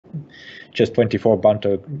Chess 24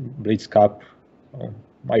 Banter Blitz Cup.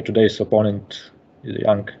 My today's opponent is a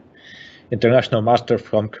young international master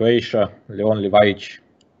from Croatia, Leon Livaic.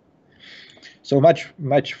 So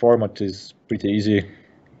match format is pretty easy.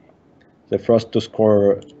 The first to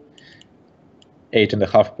score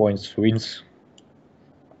 8.5 points wins.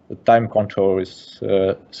 The time control is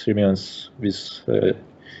 3 minutes with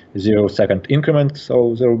 0 second increment,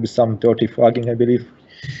 so there will be some dirty flagging, I believe.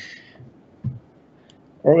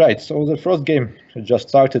 Alright, so the first game just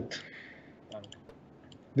started.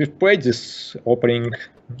 We've played this opening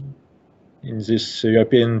in this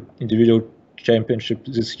European Individual Championship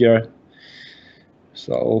this year,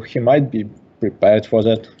 so he might be prepared for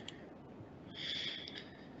that.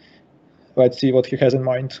 Let's see what he has in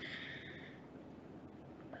mind.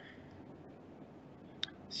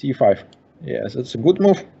 c5. Yes, it's a good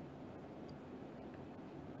move.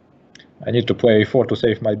 I need to play a4 to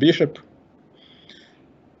save my bishop.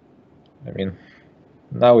 I mean,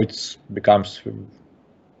 now it becomes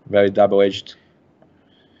very double-edged.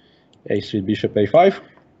 a3, bishop a5,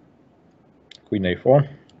 queen a4.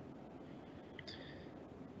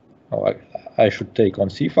 Oh, I should take on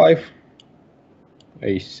c5,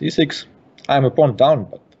 a c6. I'm a pawn down,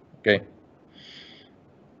 but okay.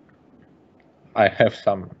 I have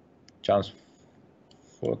some chance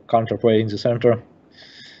for counterplay in the center.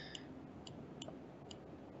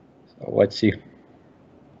 So let's see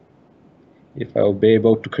if I will be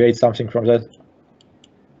able to create something from that.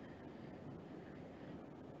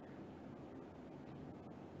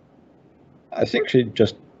 I think he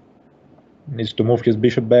just needs to move his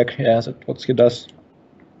bishop back. Yeah, that's what he does.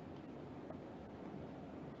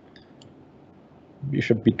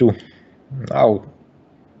 Bishop b2. Now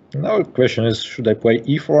the question is, should I play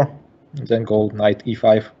e4 and then go knight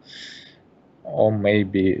e5, or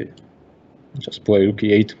maybe just play rook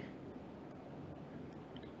e8?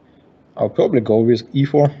 I'll probably go with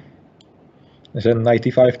e4 and then knight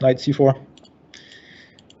e5, knight c4,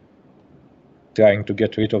 trying to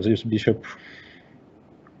get rid of this bishop.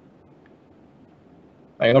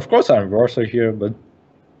 I mean, of course I'm worse here, but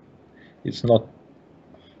it's not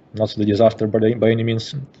the disaster by any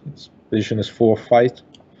means. Its position is full of fight.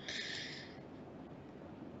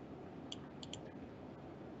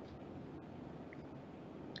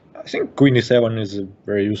 I think queen e7 is a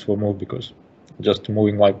very useful move, because just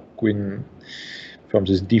moving my queen from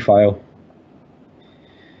this d file.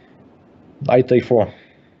 Knight a4.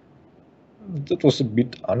 That was a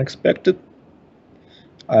bit unexpected.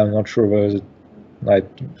 I'm not sure where the knight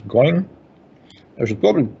is going. I should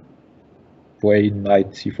probably play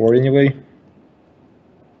knight c4 anyway.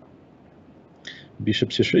 Bishop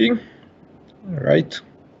c3. Right.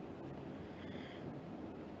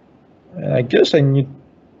 And I guess I need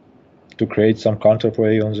to create some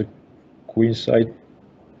counterplay on the queen side,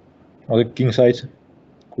 or the king side.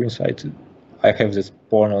 Queen side, I have this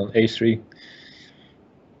pawn on a3.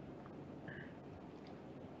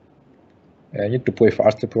 I need to play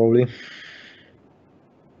faster probably.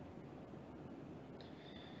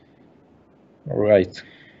 Alright,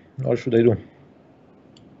 what should I do?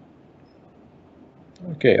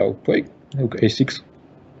 Okay, I'll play rook a6.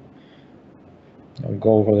 I'll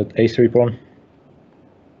go for that a3 pawn.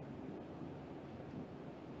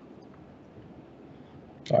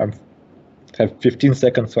 I have 15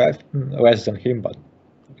 seconds left, less than him, but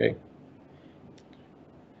okay.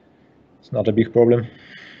 It's not a big problem.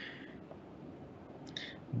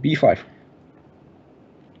 b5.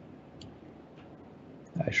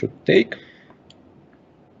 I should take.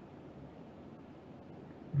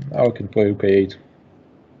 Now I can play rook a8.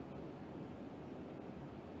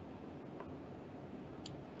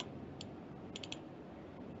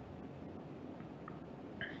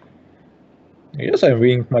 Yes, I'm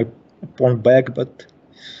winning my pawn back, but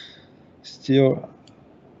still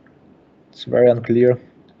it's very unclear.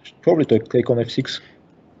 I should probably take on f6.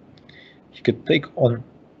 He could take on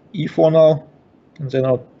e4 now, and then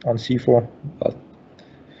on c4, but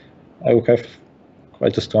I will have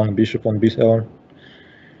quite a strong bishop on b7.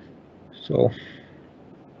 So,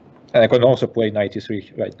 and I can also play knight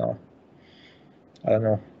e3 right now. I don't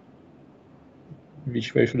know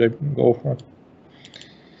which way should I go for.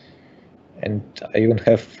 And I even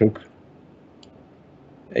have rook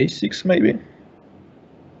a6 maybe.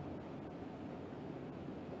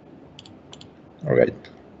 Alright,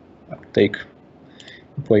 I'll take,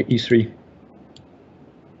 play e3.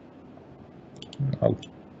 Now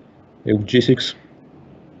rook g6.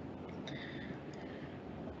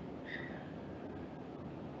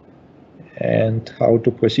 And how to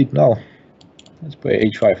proceed now? Let's play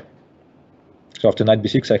h5. So after knight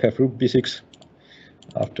b6 I have rook b6.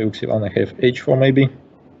 After rook c1 I have h4 maybe.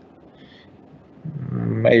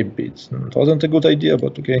 Maybe it wasn't a good idea,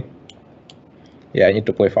 but okay. Yeah, I need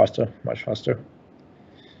to play faster, much faster.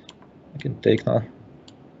 I can take now.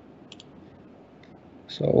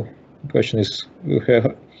 So the question is, will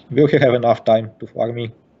he have enough time to flag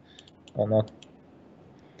me or not?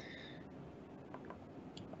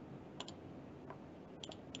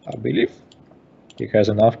 I believe he has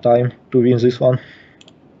enough time to win this one.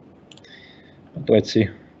 But let's see.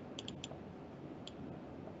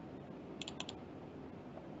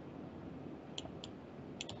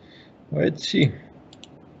 Let's see.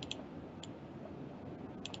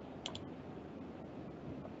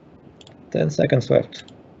 Ten seconds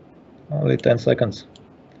left. Only 10 seconds.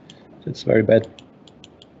 It's very bad.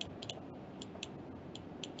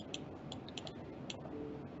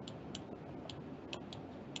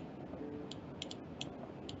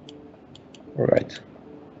 All right.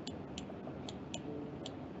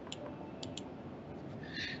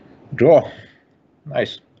 Draw.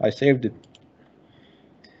 Nice. I saved it.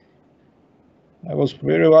 I was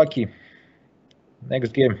very lucky.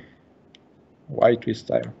 Next game. White this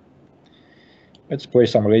time. Let's play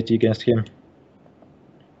some late against him.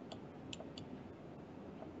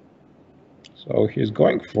 So he's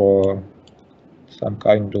going for some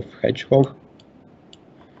kind of hedgehog.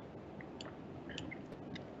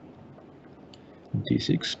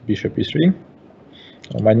 D6, bishop e3.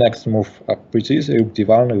 My next move up pretty easy, rook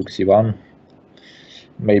d1, rook c1,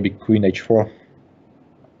 maybe queen h4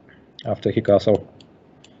 after he castle.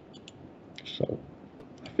 So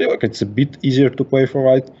I feel like it's a bit easier to play for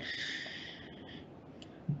white.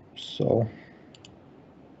 So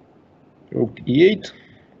rook e8.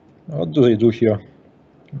 What do they do here?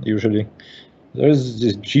 Usually there's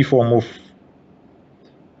this g4 move.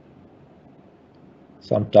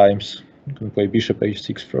 Sometimes you can play bishop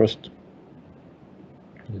h6 first.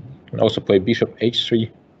 You can also play bishop h3.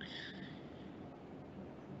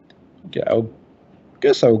 Okay, I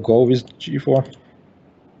guess I'll go with g4.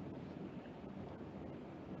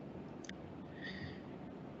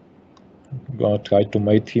 I'm gonna try to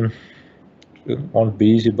mate him. It won't be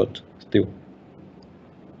easy, but still.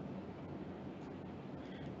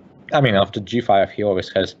 I mean, after g5, he always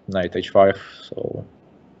has knight h5, so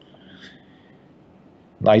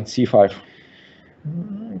knight c5.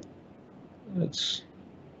 That's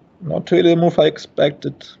not really the move I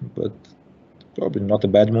expected, but probably not a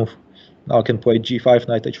bad move. Now I can play g5,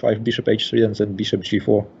 knight h5, bishop h3, and then bishop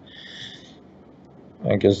g4.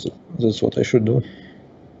 I guess that's what I should do.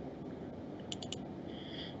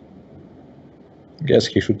 Guess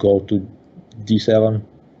he should go to d7.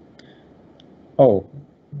 Oh,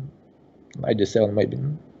 knight d7 maybe.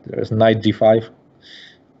 There's knight d5.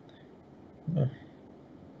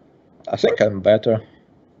 I think I'm better.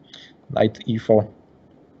 Knight e4.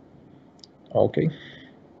 Okay.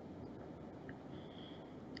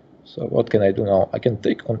 So what can I do now? I can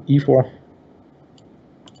take on e4.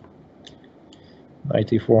 Knight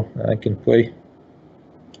e4, and I can play.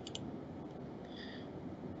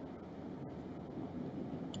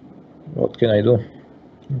 What can I do?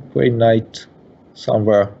 Play knight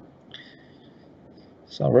somewhere.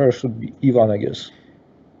 Somewhere should be e1, I guess.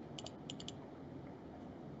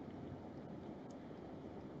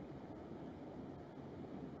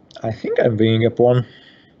 I think I'm winning a pawn.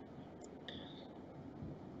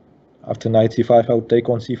 After knight c5, I'll take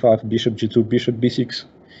on c5, bishop g2, bishop b6,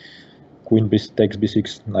 queen takes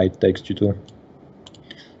b6, knight takes g2.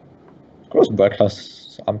 Of course, black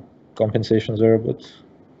has some compensations there, but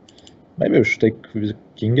maybe I should take with the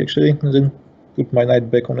king actually, and then put my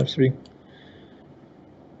knight back on f3.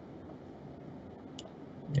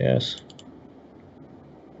 Yes.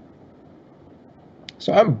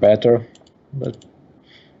 So I'm better, but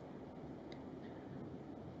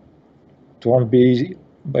it won't be easy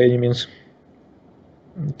by any means.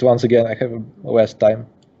 Once again, I have less time.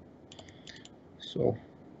 So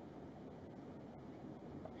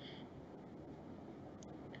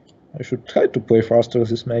I should try to play faster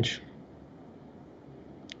this match,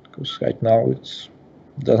 because right now it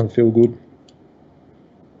doesn't feel good.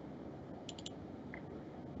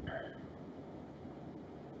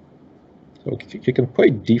 So he can play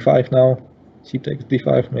d5 now. C takes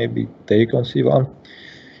d5, maybe take on c1.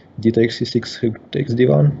 D takes c6, rook takes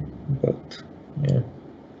d1, but yeah.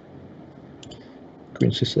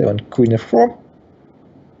 Queen c7, queen f4.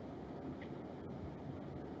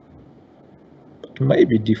 But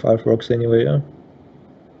maybe d5 works anyway, yeah.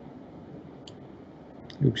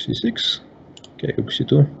 Rook c6, okay, rook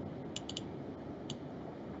c2.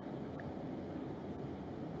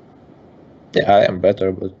 Yeah, I am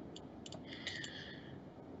better, but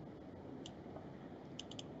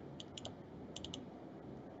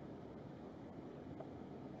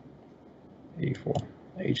a4,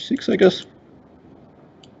 h6, I guess.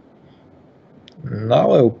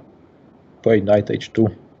 Now I'll play knight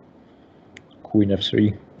h2, queen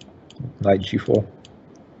f3, knight g4.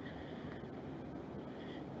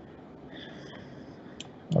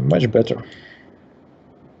 Much better.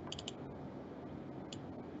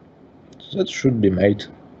 That should be made.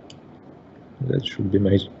 That should be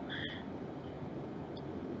made.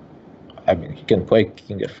 I mean, he can play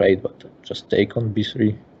king f8, but just take on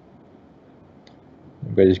b3.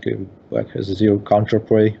 Basically, black has 0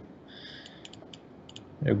 counterplay.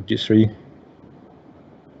 Rook g3.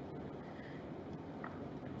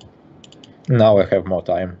 Now I have more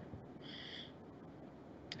time.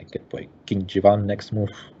 I can play king g1 next move.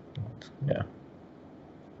 Yeah.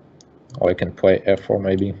 Or I can play f4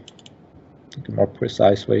 maybe. In a more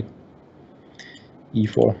precise way.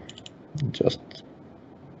 e4. Just,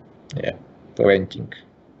 yeah, preventing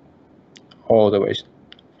all the ways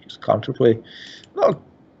his counterplay. Now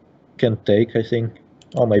can take, I think.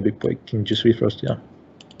 Or maybe play king g3 first, yeah.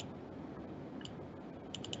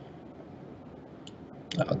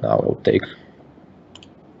 Now I'll take.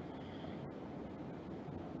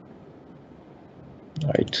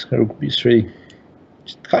 Right, rook b3.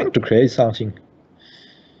 Just trying to create something.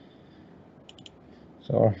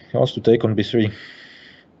 So he wants to take on b3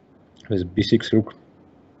 with b6 rook.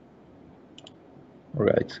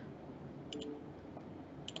 Alright.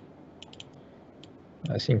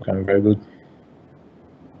 I think I'm very good.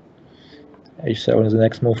 h7 is the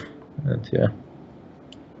next move, and yeah,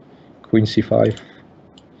 queen c5.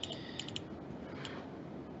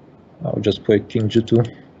 I'll just play king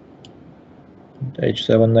g2.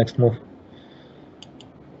 h7 next move.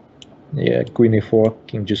 Yeah, queen e4,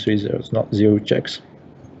 king g3. There's not 0 checks.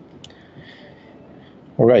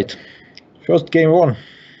 Alright, first game won.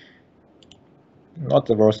 Not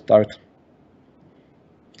the worst start.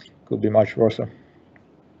 Could be much worse.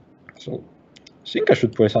 So I think I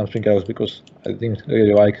should play something else because I didn't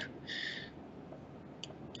really like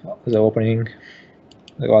the opening,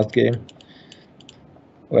 the last game.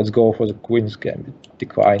 Let's go for the queen's game. It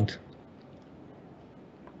declined.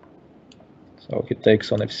 So he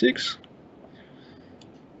takes on f6.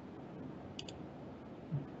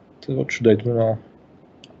 So what should I do now?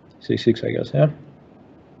 c6, I guess, yeah?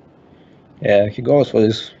 Yeah, he goes for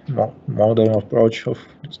this modern approach of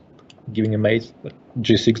just giving a mate, but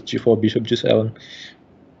g6, g4, bishop g7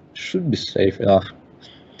 should be safe enough.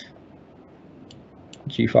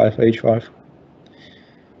 g5, h5,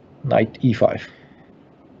 knight e5.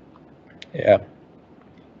 Yeah,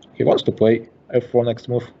 he wants to play f4 next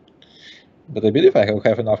move, but I believe I will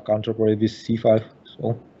have enough counterplay with c5,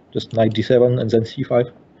 so just knight d7 and then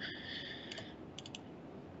c5.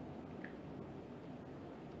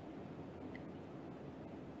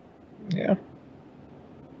 Yeah,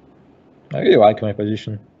 I really like my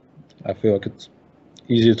position. I feel like it's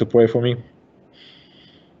easier to play for me.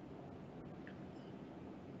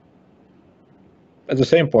 At the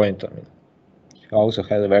same point, I mean, he also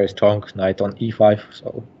had a very strong knight on e5,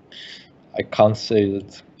 so I can't say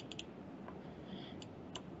that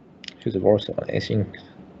he's worse on anything.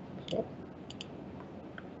 So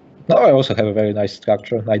now I also have a very nice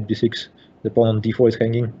structure. Knight b6, the pawn on d4 is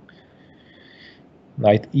hanging.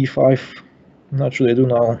 Knight e5. What should I do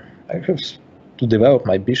now? I have to develop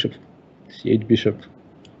my bishop. c8 bishop.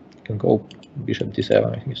 I can go bishop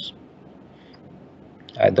d7, I guess.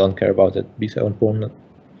 I don't care about that b7 pawn.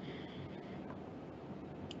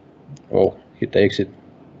 Oh, he takes it.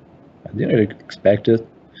 I didn't really expect it.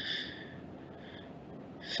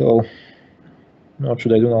 So, what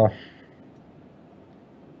should I do now?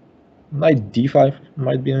 Knight d5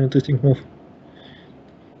 might be an interesting move.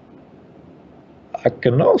 I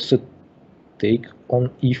can also take on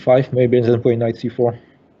e5 maybe and then play knight c4.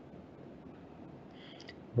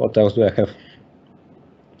 What else do I have?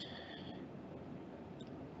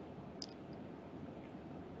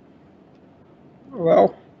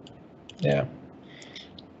 Well, yeah,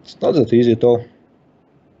 it's not that easy at all.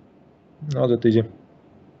 Not that easy.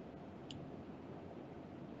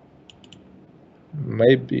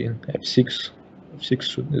 Maybe f6.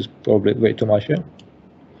 f6 is probably way too much, yeah.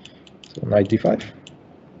 So knight d5.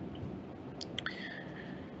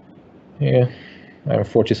 Yeah, I'm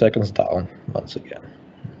 40 seconds down once again.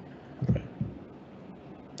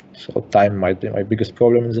 So time might be my biggest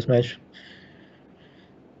problem in this match.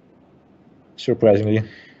 Surprisingly.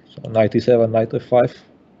 So knight e7, knight f5.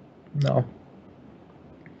 No.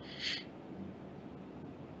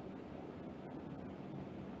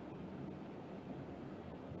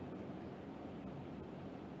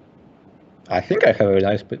 I think I have a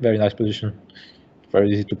very nice position.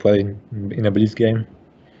 Very easy to play in a blitz game.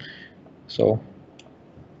 So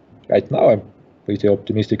right now I'm pretty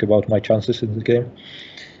optimistic about my chances in the game,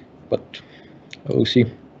 but we'll see.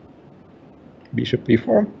 Bishop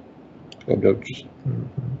e4. Probably I'll just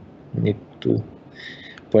need to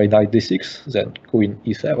play knight d6, then queen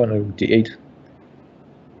e7 or d8.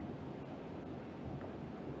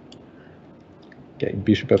 Okay,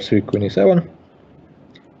 bishop f3, queen e7.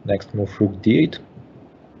 Next move, rook d8.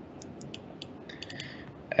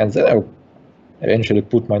 And then I'll eventually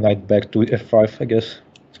put my knight back to f5, I guess.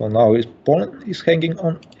 So now his pawn is hanging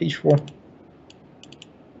on h4.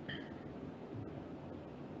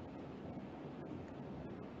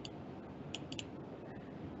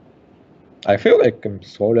 I feel like I'm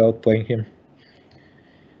slowly outplaying him.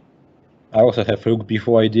 I also have rook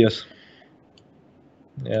b4 ideas.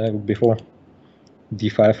 Yeah, rook b4,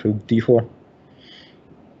 d5, rook d4.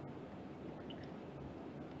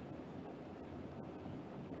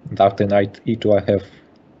 And after knight e2 I have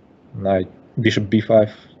knight bishop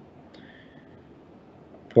b5.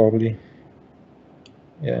 Probably.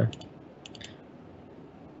 Yeah.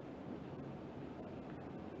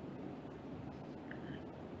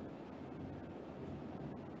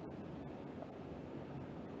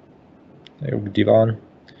 Rook d1.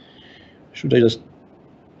 Should I just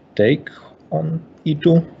take on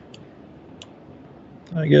e2?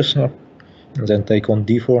 I guess no. And then take on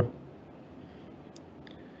d4.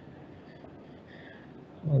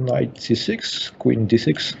 Knight c6, queen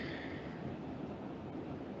d6.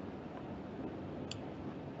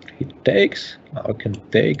 He takes. Now I can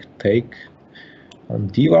take on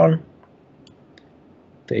d1,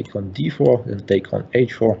 take on d4, then take on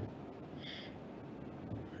h4.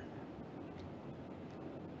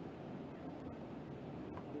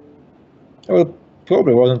 Well,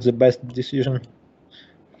 probably wasn't the best decision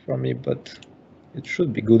for me, but it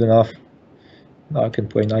should be good enough. Now I can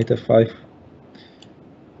play knight f5,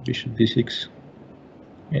 bishop d6.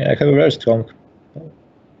 Yeah, I have a very strong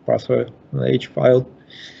pathway on the h file.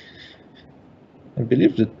 I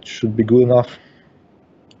believe that should be good enough.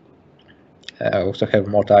 I also have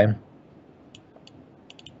more time.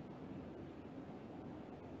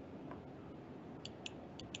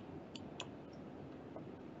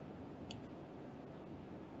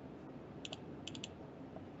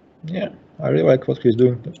 Yeah, I really like what he's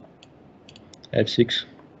doing. f6.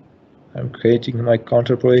 I'm creating my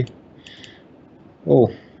counterplay.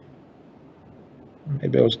 Oh,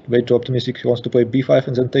 maybe I was way too optimistic. He wants to play b5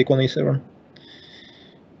 and then take on a7.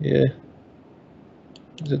 Yeah,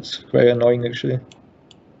 that's very annoying actually.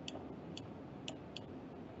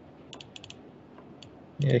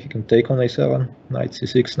 Yeah, he can take on a7, knight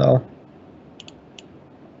c6 now.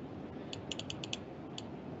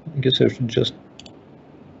 I guess I should just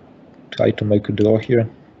try to make a draw here.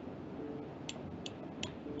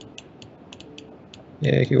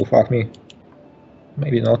 Yeah, he will fuck me.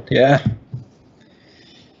 Maybe not, yeah.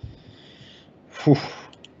 Whew.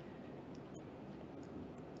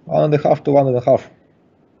 1.5 to 1.5.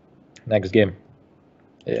 Next game.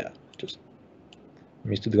 Yeah, just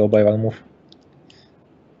missed the draw by one move.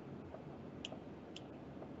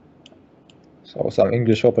 So some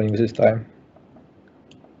English openings this time.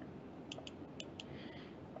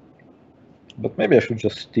 But maybe I should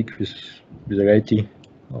just stick with the AT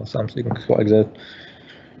or something like that.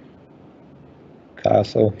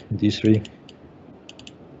 Castle, d3.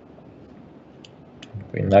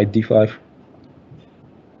 Queen knight d5.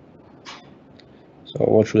 So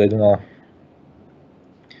what should I do now?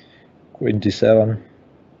 Queen d7.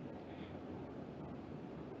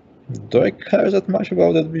 Do I care that much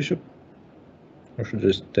about that bishop? Or should I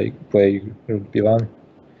just play rook b1?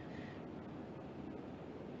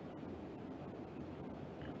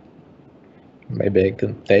 Maybe I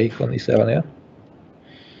can take on e7, yeah?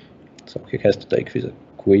 So he has to take with a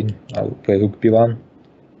queen. I'll play rook b1.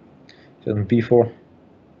 Then b4.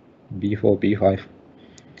 b4, b5.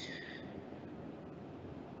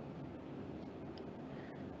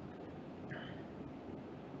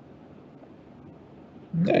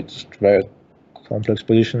 Yeah, it's a very complex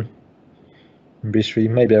position. b3,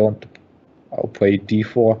 maybe I'll play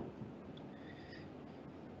d4.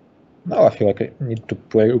 Now I feel like I need to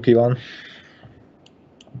play rook e1.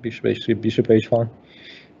 Bishop h3, bishop h1.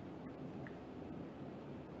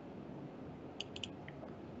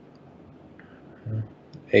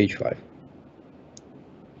 h5.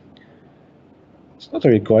 It's not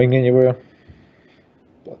really going anywhere,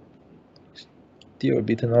 but still a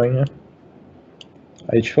bit annoying.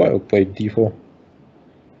 h4, I'll play d4.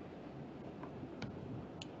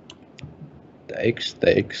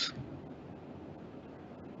 Takes.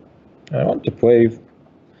 I want to play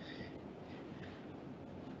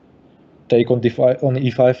take on d5 on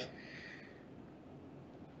e5.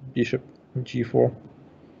 bishop g4.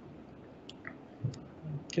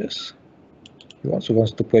 Guess he also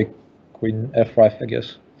wants to play queen f5, I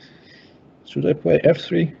guess. Should I play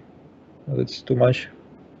f3? Oh, that's too much.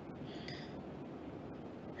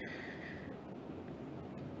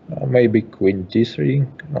 Maybe queen d3.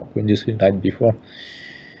 No, queen d3, knight b4.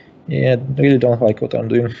 Yeah, I really don't like what I'm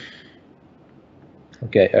doing.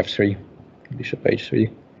 Okay, f3, bishop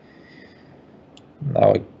h3.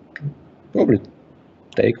 Now I can probably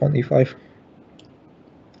take on e5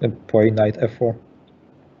 and play knight f4.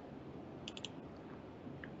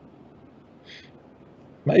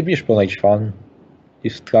 My bishop on h1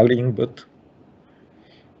 is struggling, but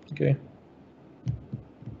okay.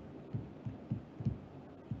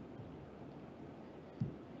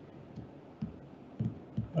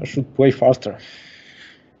 I should play faster.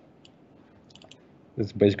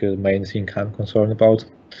 That's basically the main thing I'm concerned about.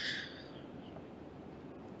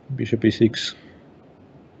 Bishop e6.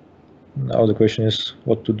 Now the question is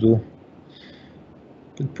what to do.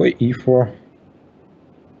 Could play e4,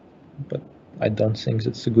 but I don't think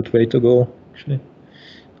that's a good way to go, actually.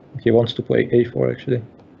 He wants to play a4, actually.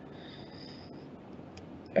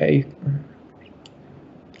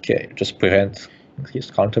 Okay, just prevent his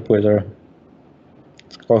counterplayer.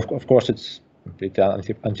 Of course, it's pretty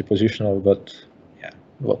anti-positional, but yeah,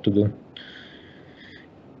 what to do?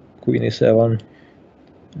 Queen e7.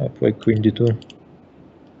 I play queen d2,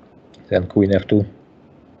 then queen f2.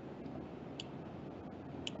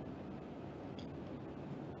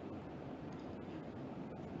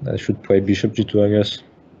 I should play bishop g2, I guess.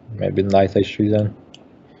 Maybe knight h3 then.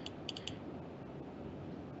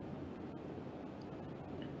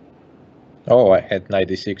 Oh, I had knight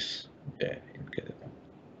d6. Yeah, incredible.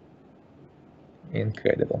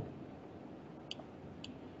 Incredible.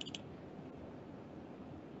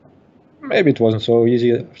 Maybe it wasn't so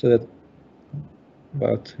easy after that,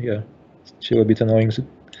 but yeah, still a bit annoying.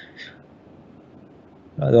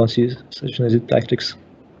 I don't see such an easy tactics.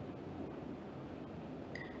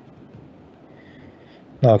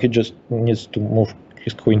 Now he just needs to move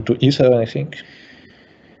his queen to e7, I think.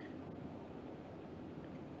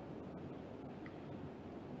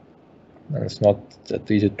 And it's not that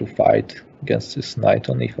easy to fight against this knight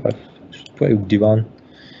on e5. I should play with d1.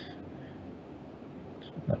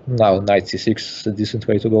 Now knight c6 is a decent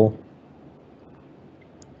way to go.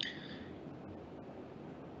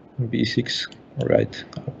 b6, alright,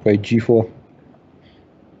 I'll play g4.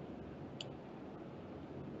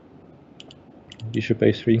 Bishop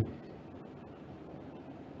a3.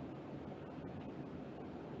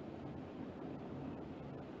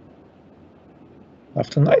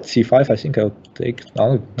 After knight c5, I think I'll take.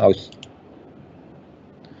 Now it's.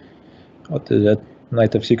 What is that?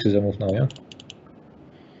 Knight f6 is a move now, yeah?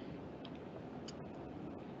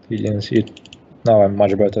 He didn't see it. Now I'm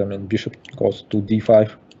much better. I mean, bishop goes to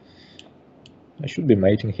d5. I should be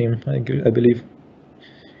mating him, I believe.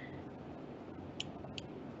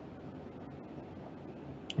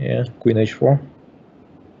 Yeah, queen h4.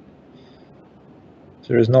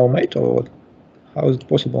 There is no mate, or what? How is it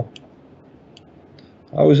possible?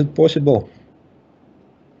 How is it possible?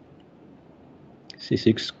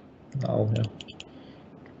 c6 now, yeah.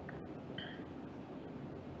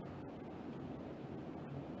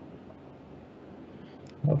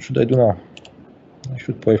 What should I do now? I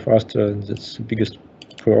should play faster, and that's the biggest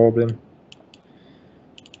problem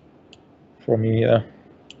for me. I'm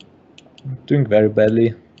doing very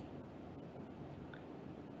badly.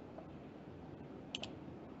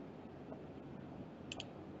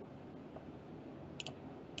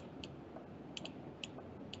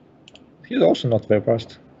 He's also not very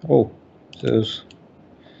fast. Oh, there's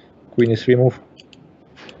queen e3 move.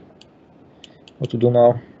 What to do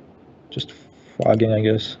now? Just flagging, I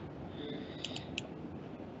guess.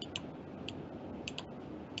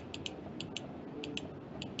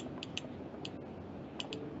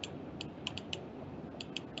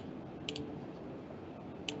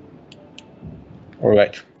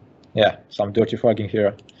 Alright, yeah, some dirty flagging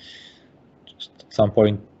here. Just at some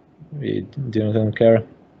point we didn't care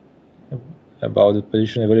about the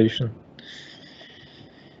position evaluation.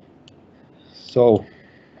 So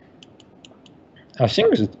I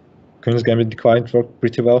think the Queen's Gambit declined worked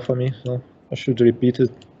pretty well for me, so I should repeat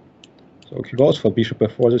it. So he goes for bishop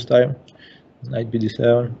f4 this time, knight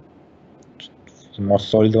bd7, the most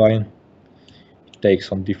solid line. He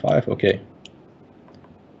takes on d5, okay.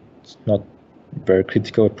 It's not a very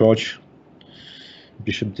critical approach.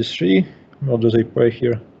 Bishop d3, what do they play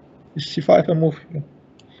here? Is c5 a move? Yeah.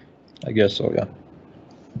 I guess so, yeah.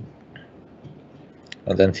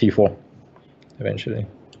 And then t4, eventually.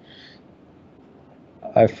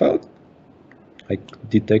 I like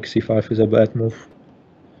d takes c5 is a bad move.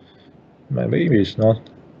 Maybe it's not.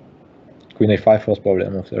 Queen a5 was probably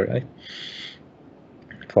a move there, right?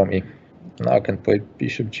 For me. Now I can play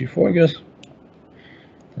bishop g4, I guess.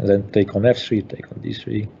 And then take on f3, take on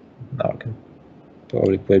d3. Now I can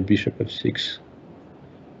probably play bishop f6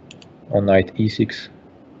 or knight e6.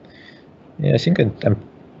 Yeah, I think I'm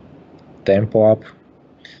tempo up.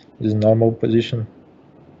 This is normal position.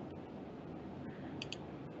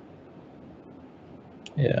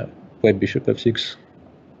 Yeah, play bishop f6,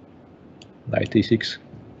 knight e6.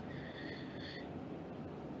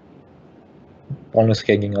 Opponent's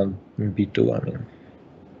hanging on b2. I mean,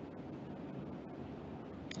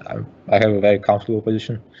 I have a very comfortable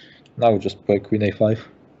position. Now just play queen a5.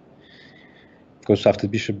 Because after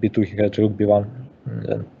bishop b2 he had rook b1, and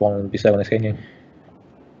then pawn b7 is hanging.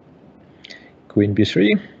 Queen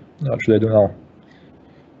b3. What should I do now?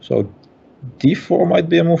 So d4 might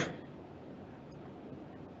be a move.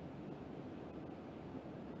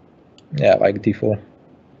 Yeah, like d4.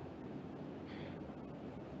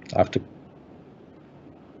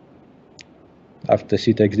 After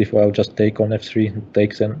c takes d4, I'll just take on f3,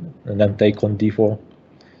 and then take on d4.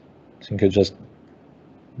 I think it's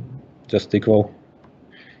just equal.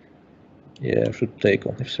 Yeah, I should take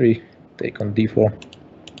on f3, take on d4,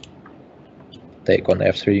 take on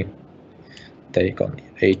f3, take on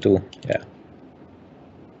a2. Yeah,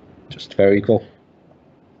 just very equal.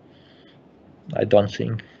 I don't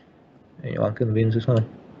think anyone can win this one.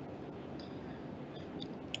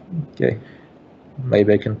 Okay,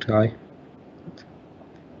 maybe I can try.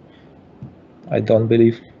 I don't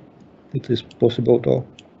believe it is possible at all.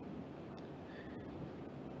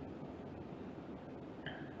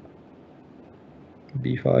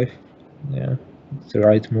 b5, yeah, it's the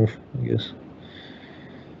right move, I guess.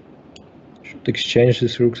 Should exchange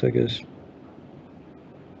these rooks, I guess.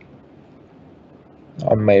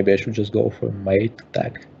 Or maybe I should just go for mate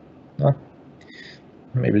attack. No?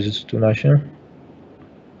 Maybe this is too much, yeah?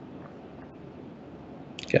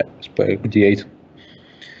 Okay, let's play d8.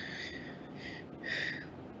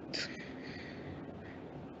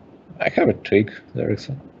 I have a trick there at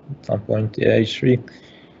some point. Yeah, h3.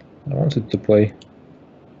 I wanted to play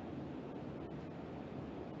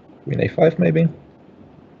queen a5 maybe.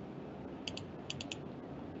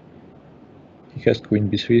 He has queen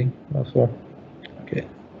b3 also. Okay.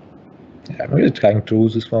 Yeah, I'm really trying to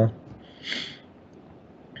lose this one.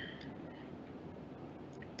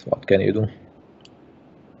 So what can you do?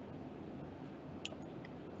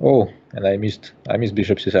 Oh, and I missed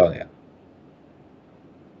bishop c7, yeah.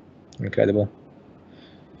 Incredible.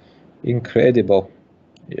 Incredible.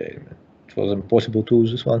 Yeah, it was impossible to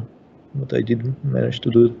lose this one, but I did manage to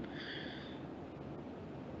do it.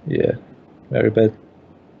 Yeah, very bad.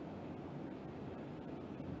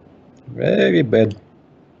 Very bad.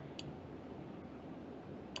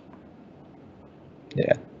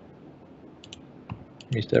 Yeah.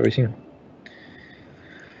 Missed everything.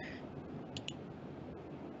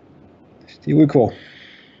 Still equal.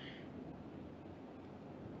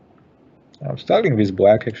 I'm starting with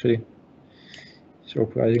black actually,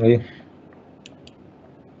 surprisingly.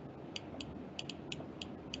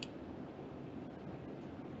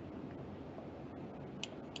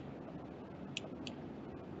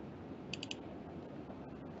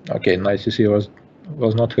 Okay, knight c3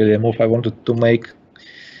 was not really a move I wanted to make,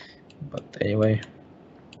 but anyway,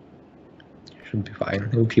 should be fine.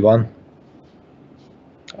 Rook e1.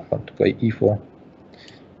 I want to play e4.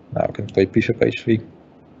 Now I can play bishop h3.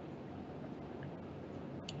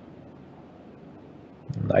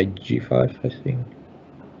 Knight g5, I think.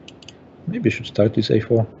 Maybe I should start with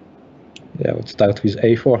a4. Yeah, let's start with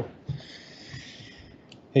a4.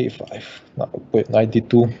 a5. Now play knight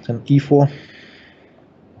d2 and e4.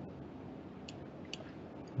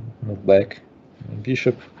 Move back.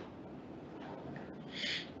 Bishop.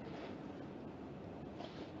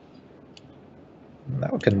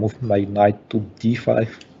 Now I can move my knight to d5.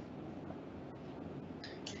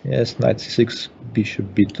 Yes, knight c6, bishop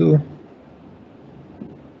b2.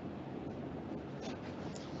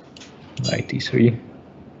 Knight e3.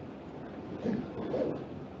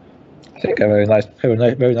 I think I have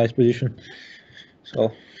a very nice position.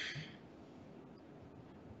 So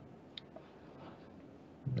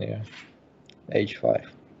yeah, h5.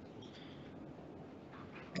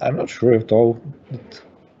 I'm not sure at all that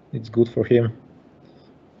it's good for him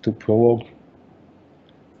to provoke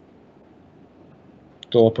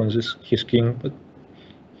to open his king, but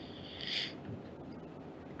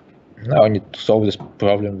now I need to solve this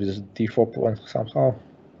problem with d4 pawn somehow.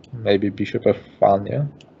 Maybe bishop f1, yeah.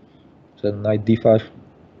 Then knight d5.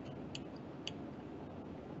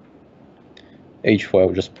 h4, I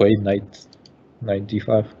will just play knight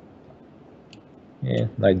d5. Yeah,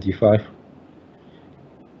 knight d5. I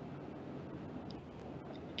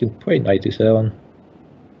can play knight e7.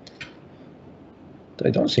 I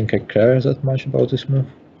don't think I care that much about this move.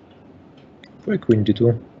 Play queen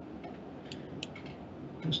d2.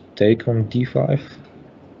 Just take on d5.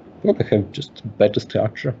 Probably have just better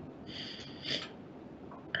structure.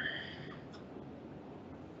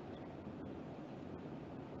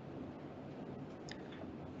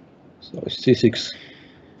 So c6.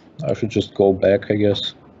 I should just go back, I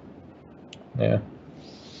guess. Yeah.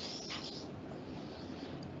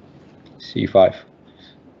 c5.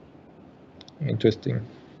 Interesting.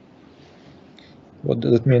 What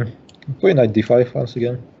does it mean? Play knight d5 once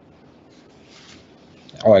again.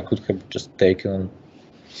 Oh, I could have just taken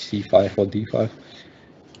c5 or d5.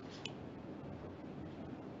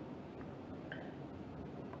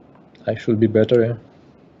 I should be better, yeah.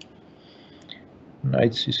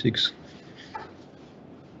 Knight c6.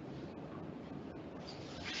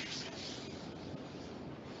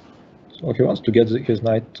 So he wants to get his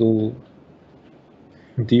knight to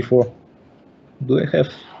d4. Do I have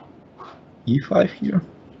e5 here?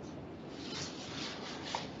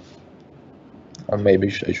 Or maybe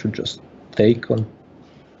I should just take on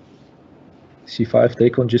c5,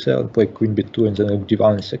 take on g7, play queen b2, and then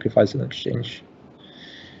d1 and sacrifice an exchange.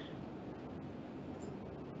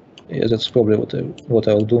 Yeah, that's probably what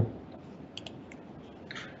I'll do.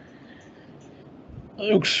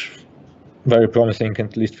 It looks very promising,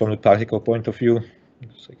 at least from the practical point of view.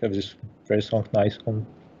 So I have this very strong knight on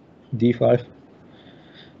d5.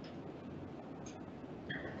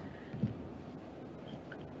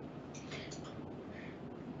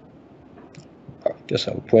 I guess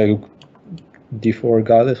I'll play d4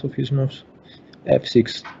 regardless of his moves.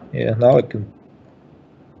 f6. Yeah, now I can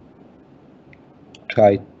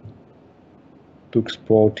try to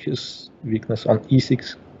exploit his weakness on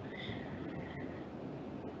e6.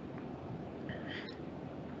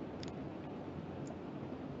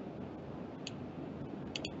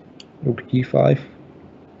 Rook e5.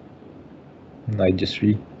 Knight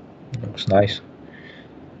d3. Looks nice.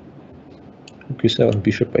 Rook e7,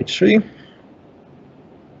 bishop h3.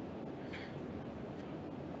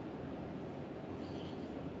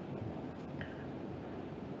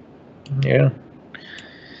 Yeah.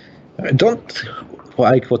 I don't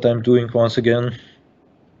like what I'm doing once again.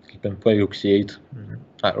 You can play rook c8.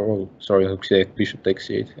 Oh, sorry, rook c8, bishop takes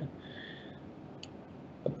c8. Yeah.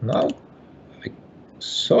 But now I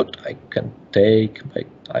thought I can take, but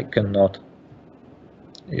I cannot.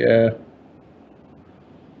 Yeah.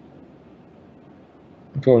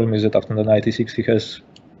 The problem is that after the knight e6 he has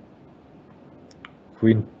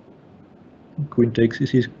queen takes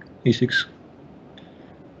e6.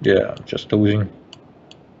 Yeah, just losing.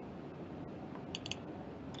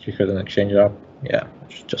 He had an exchange up. Yeah,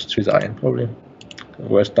 just resign probably.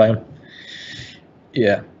 Worst time.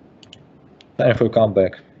 Yeah. Time for a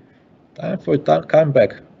comeback. Time for a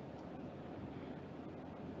comeback.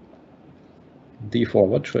 d4,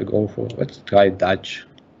 what should I go for? Let's try Dutch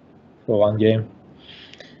for one game.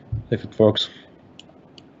 If it works.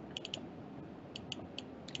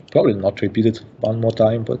 Probably not repeat it one more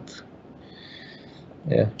time, but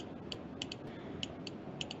yeah.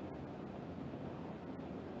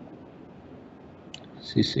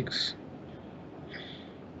 c6.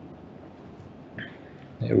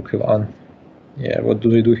 Yeah, rook f1. Yeah, what do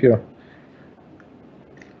we do here?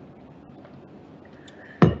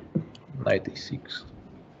 Knight e6.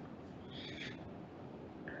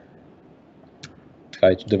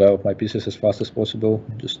 Try to develop my pieces as fast as possible.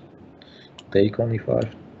 Just take on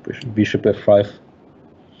e5. Bishop f5.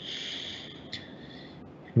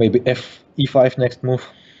 Maybe e5 next move.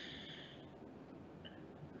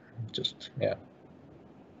 Just, yeah.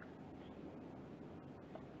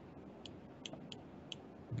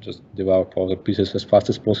 Just develop all the pieces as fast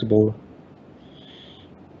as possible.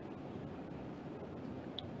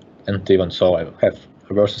 And even so, I have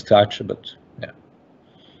reverse structure, but yeah.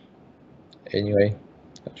 Anyway,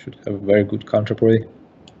 I should have a very good counterplay.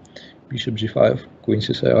 Bishop g5, queen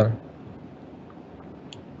c7.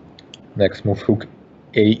 Next move, rook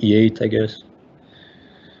a e8, I guess.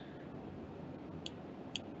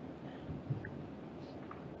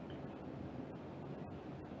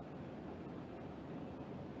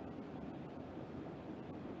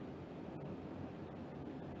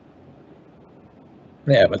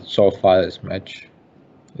 Yeah, but so far this match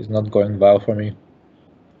is not going well for me.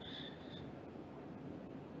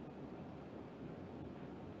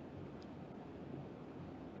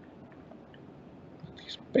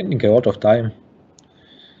 He's spending a lot of time.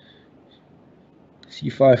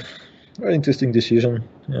 c5. Very interesting decision.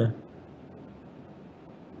 Yeah.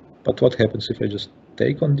 But what happens if I just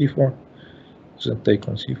take on d4? Then take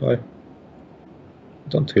on c5? I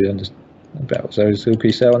don't really understand. There is rook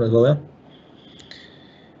e7 as well, yeah?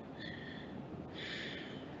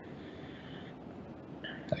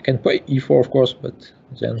 I can play e4, of course, but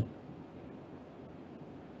then...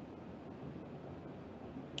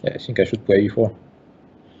 Yeah, I think I should play e4.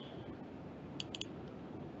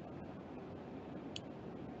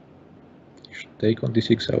 You should take on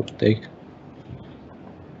d6, I would take.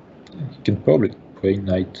 You can probably play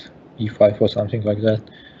knight e5 or something like that.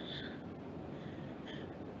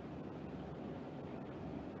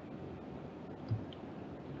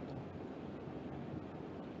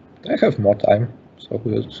 I have more time, so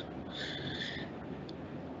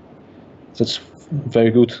that's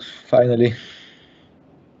very good, finally.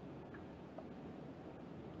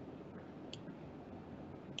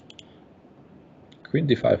 Queen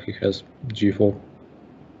d5, he has g4.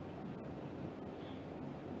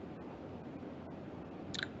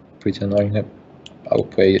 Pretty annoying. I'll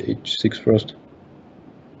play h6 first.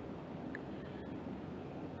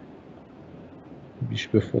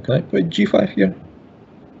 Bishop f4. Can I play g5 here?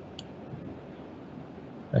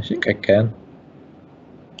 I think I can.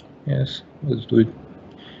 Yes, let's do it.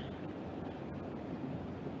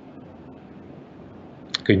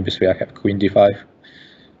 Queen b3, I have queen d5.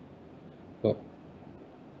 So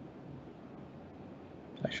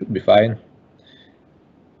I should be fine.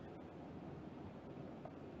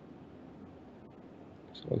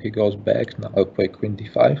 So he goes back. Now I'll play queen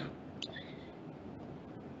d5.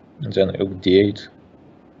 And then rook d8.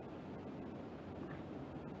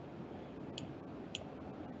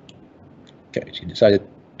 Okay, he decided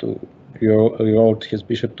to reroute his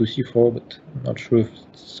bishop to c4, but I'm not sure if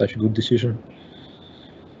it's such a good decision.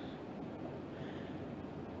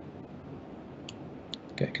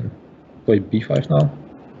 Okay, I can play b5 now.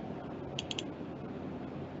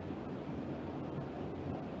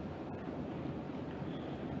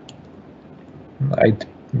 Knight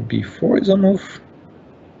b4 is a move.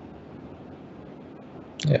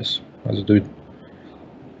 Yes, let's do it.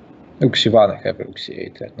 Rook c1, I have rook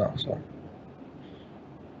c8 right now, so...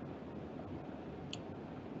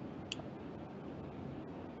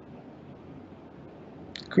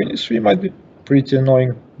 Queen e3 might be pretty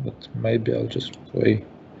annoying, but maybe I'll just play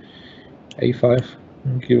a5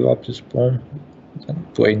 and give up this pawn. Then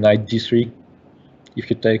play knight d3 if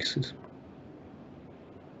he takes it.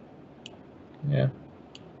 Yeah.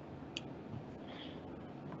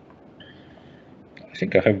 I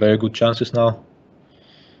think I have very good chances now,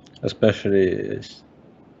 especially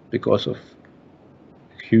because of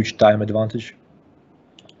huge time advantage.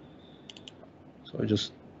 So I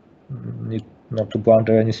just need not to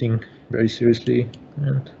blunder anything very seriously,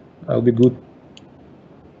 and I'll be good.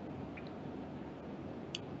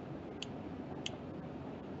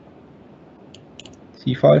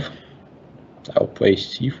 c5. I'll play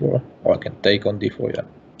c4, or I can take on d4, yeah.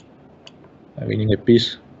 I'm winning a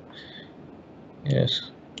piece.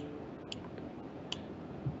 Yes.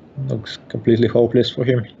 Looks completely hopeless for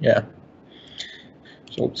him, yeah.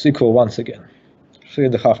 So it's equal once again.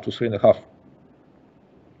 3.5 to 3.5.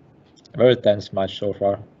 A very tense match so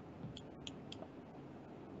far.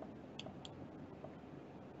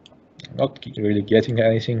 Not really getting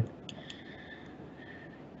anything.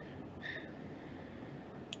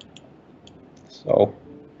 So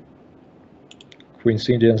Queen's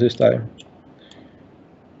Indians this time.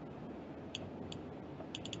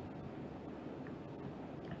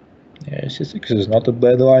 Yeah, c6 is not a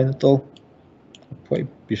bad line at all. Play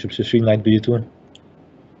bishop c3, knight b2.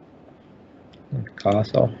 And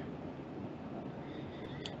castle.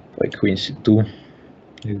 Play queen c2.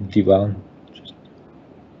 d1.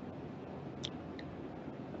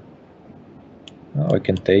 Now I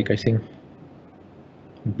can take, I think.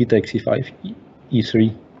 B takes e5,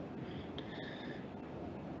 e3.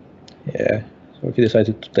 Yeah, so he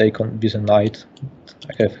decided to take on with a knight.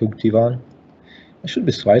 I have rook d1. I should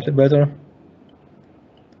be slightly better.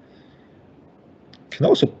 Can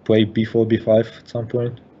also play b4, b5 at some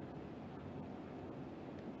point.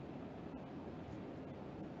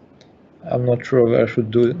 I'm not sure where I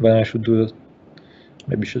should do it, when I should do it.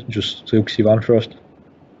 Maybe should just rook c1 first.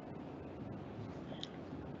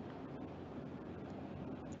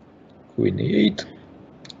 Queen e8.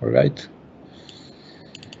 Alright.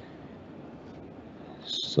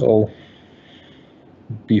 So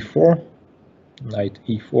b4, knight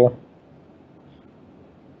e4.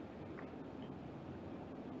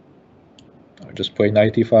 I'll just play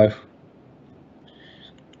knight e5.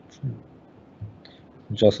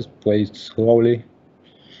 Just play it slowly.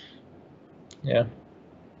 Yeah.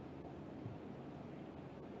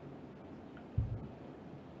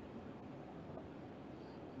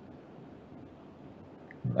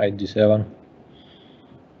 knight d7.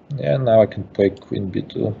 Yeah, now I can play queen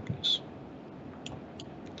b2. Yes.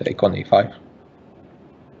 Take on e5.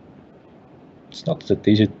 It's not that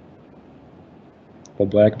easy for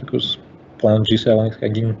black because pawn on g7 is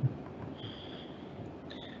hanging.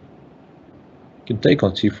 Can take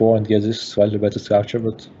on c4 and get this slightly better structure,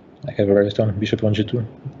 but I have a very strong bishop on g2.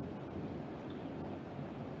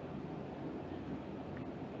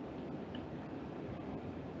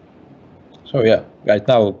 So yeah, right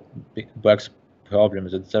now black's problem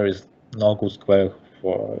is that there is no good square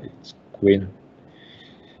for its queen.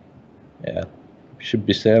 Yeah, bishop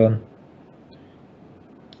b7.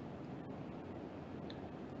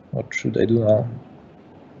 What should I do now?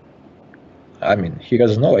 I mean, he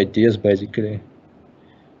has no ideas basically.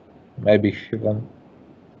 Maybe he won't.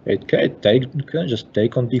 Wait, can I just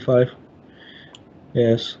take on d5?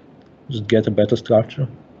 Yes, just get a better structure.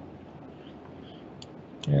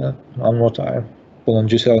 Yeah, one more time. Pawn on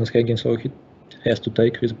g7 is hanging, so he has to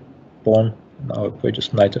take his pawn. Now I play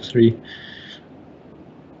just knight f3.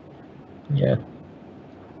 Yeah.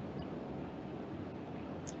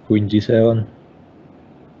 Queen d7.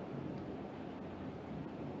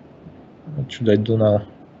 What should I do now?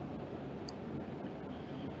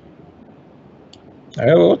 I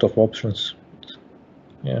have a lot of options.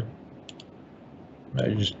 Yeah. I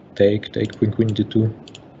just take queen d2.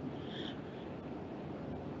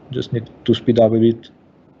 Just need to speed up a bit.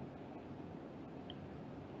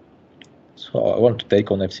 So I want to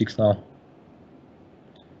take on f6 now.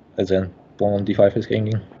 And then pawn on d5 is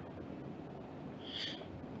hanging.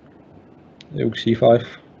 Rook c5.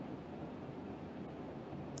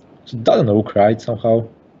 It doesn't look right somehow.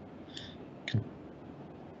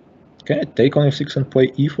 Can I take on f6 and play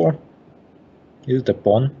e4? Use the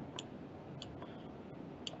pawn.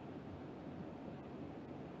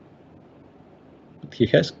 But he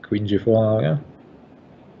has queen g4 now, yeah?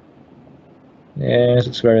 Yes,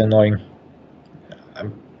 it's very annoying. I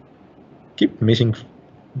keep missing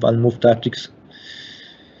one move tactics.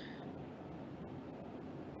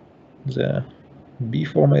 The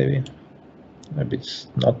b4 maybe. Maybe it's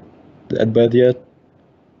not that bad yet.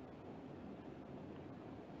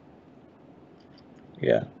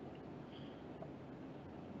 Yeah.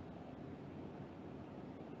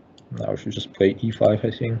 Now I should just play e5,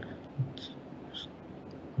 I think.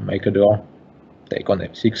 Make a draw. Take on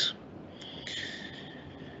f6.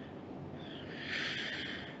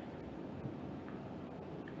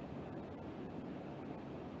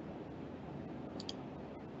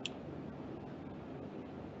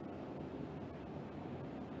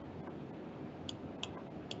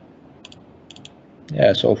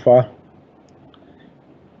 Yeah, so far,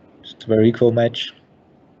 just a very equal match.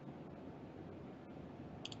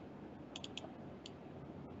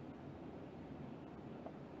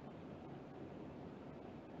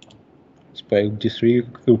 Let's play d3,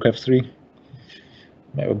 rook f3.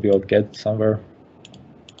 Maybe I'll get somewhere.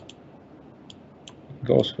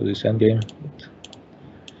 Goes for this endgame. But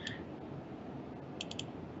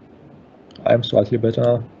I'm slightly better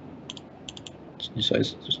now.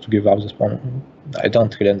 Decides just to give up this pawn. I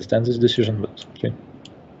don't really understand this decision, but okay.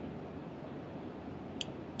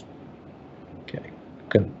 Okay,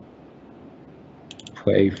 can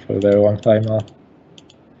play for a very long time now.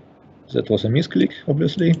 That was a misclick,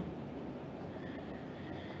 obviously.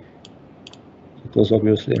 It was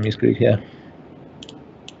obviously a misclick here.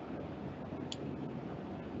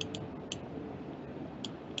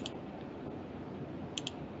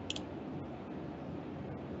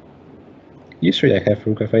 E3 I have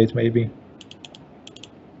rook f8 maybe.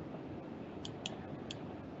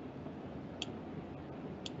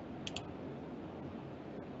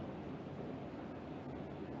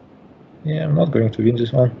 Yeah, I'm not going to win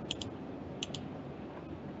this one.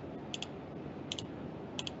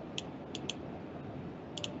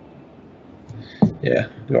 Yeah,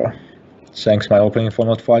 draw. Thanks my opening for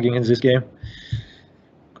not flagging in this game.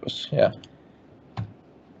 Because, yeah,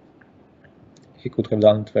 he could have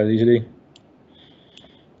done it very easily.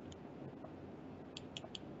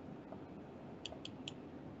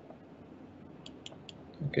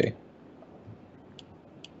 Okay.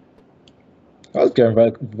 Well, this game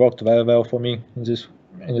worked very well for me in this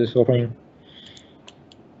opening.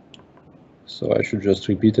 So I should just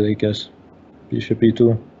repeat it, I guess. Bishop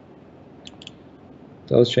e2.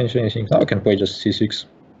 Does change anything? Now I can play just c6.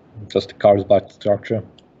 Just a cards back structure.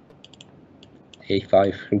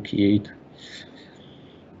 a5, rook e8.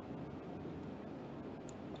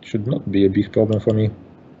 Should not be a big problem for me.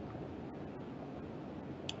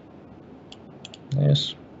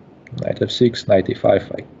 Yes. Knight f6, knight e5.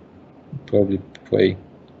 I probably play.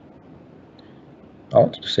 I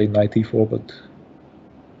wanted to say knight e4, but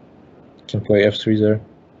can play f3 there.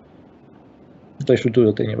 But I should do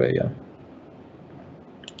that anyway, yeah.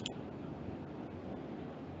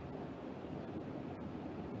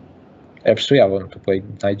 f3, I want to play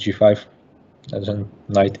knight g5, and then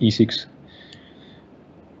knight e6.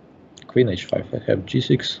 Queen h5, I have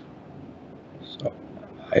g6. So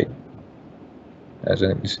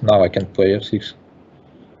now I can play f6.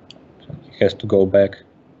 So he has to go back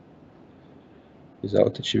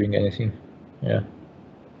without achieving anything. Yeah.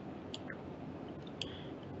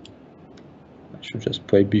 I should just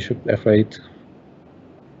play bishop f8.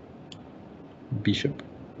 Bishop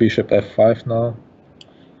f5 now.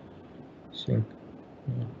 I think.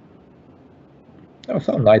 Yeah. I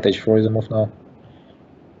thought knight h4 is a move now.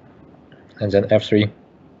 And then f3.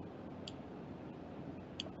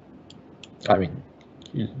 I mean,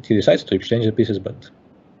 he decides to exchange the pieces, but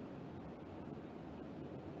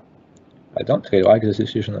I don't really like this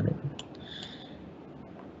decision. I mean,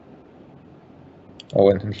 oh,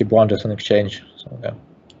 and he blunders an exchange. So yeah.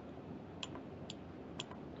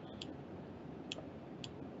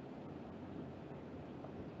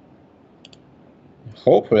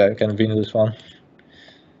 Hopefully I can win this one.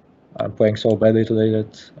 I'm playing so badly today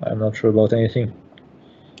that I'm not sure about anything.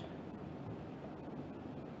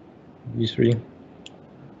 b3.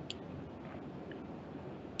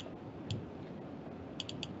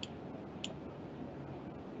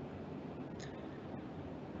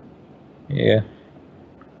 Yeah.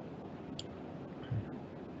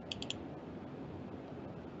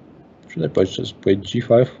 Should I just play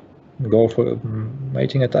g5 and go for a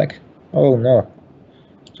mating attack? Oh no.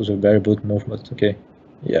 It was a very good move, but okay.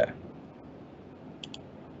 Yeah.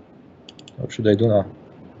 What should I do now?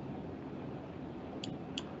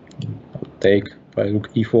 I'll take by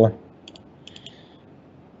rook e4.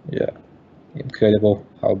 Yeah. Incredible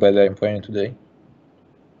how bad I'm playing today.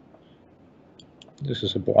 This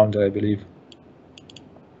is a blunder, I believe.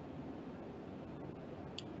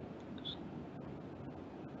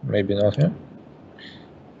 Maybe not, yeah?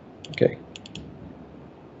 Okay.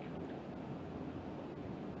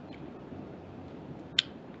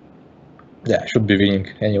 Yeah, I should be winning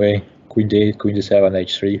anyway. Queen d8, queen d7,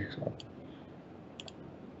 h3. So.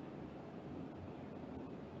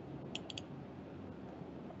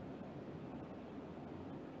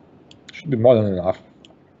 Should be more than enough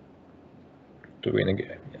to win a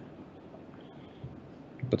game. Yeah.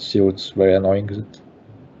 But still, it's very annoying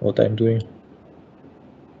what I'm doing.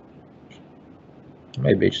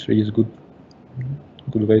 Maybe h3 is good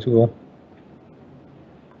way to go.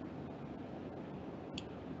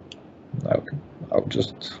 I'll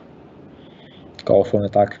just go for an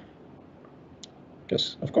attack.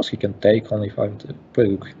 Because of course he can take only if I play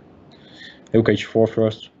rook h4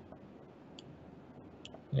 first.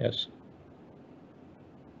 Yes.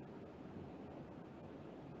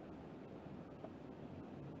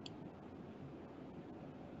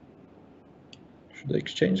 Should I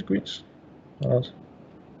exchange queens? Not.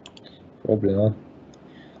 Probably not.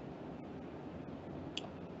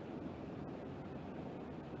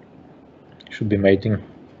 Should be mating.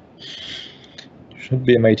 Should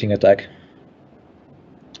be a mating attack.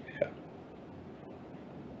 Yeah.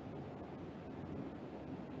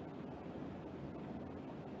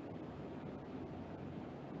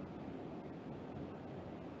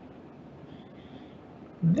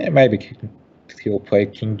 Yeah, maybe he'll play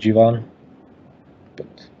king g1,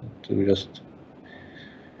 but to just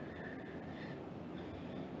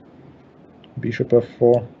bishop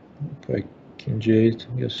f4, play king g8,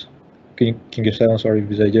 I guess. King f7, sorry,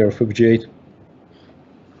 with the idea of rook g8.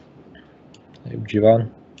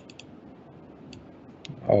 g1.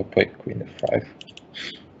 I'll play queen f5.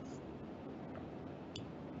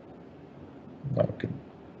 Now I can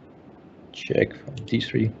check from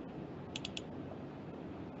d3.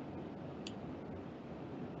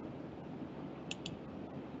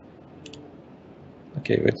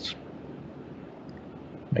 Okay, let's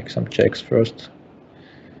make some checks first.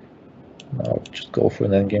 Now just go for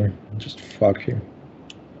an endgame, just fuck him.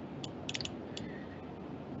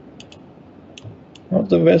 Not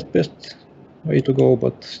the best way to go,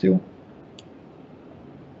 but still.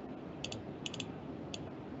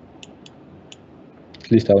 At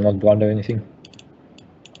least I will not blunder anything.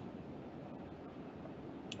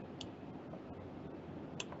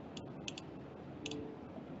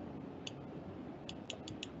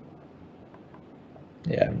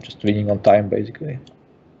 Yeah, I'm just winning on time basically.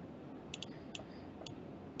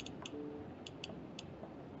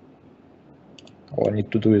 All I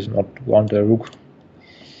need to do is not blunder a rook.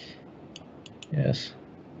 Yes,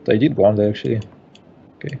 I did blunder actually.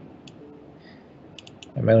 Okay.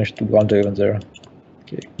 I managed to blunder even there.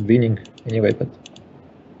 Okay, winning anyway, but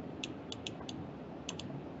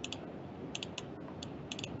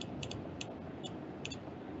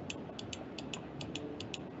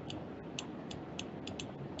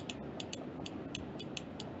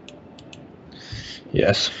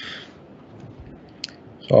Yes.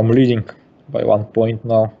 So I'm leading by 1 point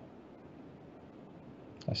now.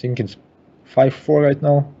 I think it's 5-4 right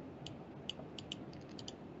now.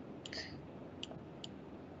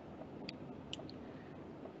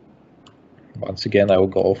 Once again, I will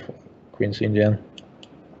go for Queen's Indian.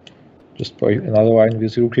 Just play another line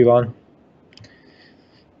with Rook E1.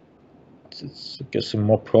 It's I guess a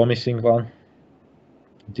more promising one.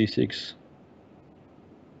 D6.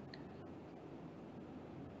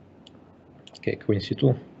 Okay, Queen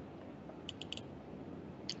C2.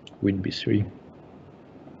 Queen B3.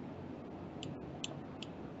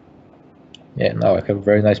 Yeah, now I have a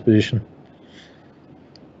very nice position.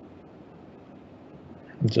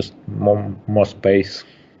 Just more space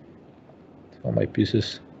for my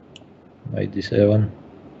pieces. Knight D7.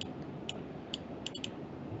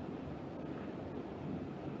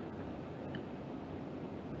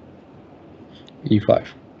 E5.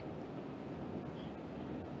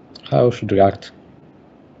 How should I react?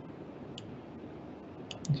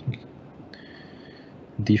 I think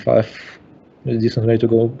D5 is a decent way to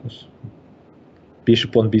go.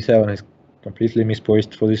 Bishop on B7 is completely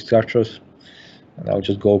mispoised for these structures. And I'll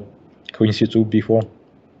just go Queen C2, B4.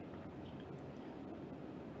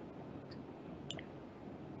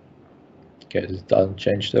 Okay, this doesn't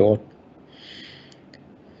change a lot.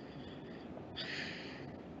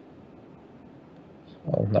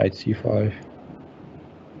 Oh, Knight C5.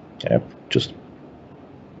 Yep, just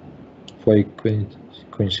play Queen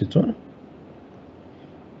C2.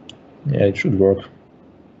 Yeah, it should work.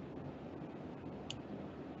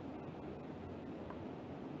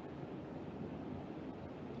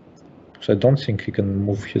 So I don't think he can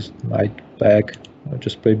move his knight back. I'll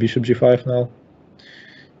just play Bishop G5 now.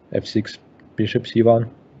 F6, Bishop C1.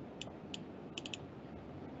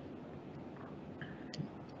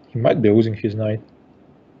 He might be losing his knight.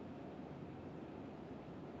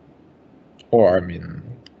 Or, I mean,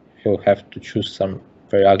 he'll have to choose some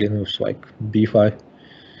very ugly moves like B5.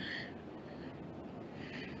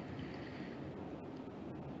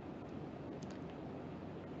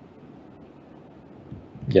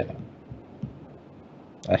 Yeah.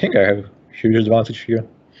 I think I have a huge advantage here.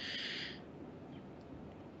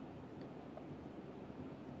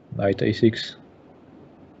 Knight A6.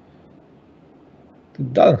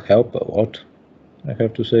 It doesn't help a lot, I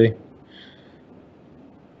have to say.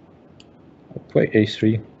 I'll play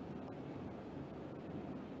A3.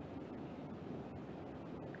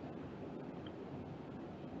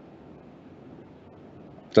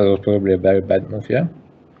 That was probably a very bad move, yeah?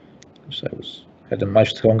 So I had a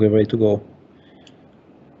much stronger way to go.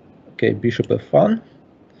 Okay, Bishop F1.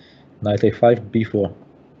 Knight A5, B4.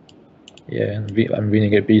 Yeah, and I'm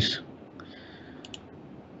winning a piece.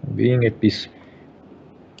 I'm winning a piece.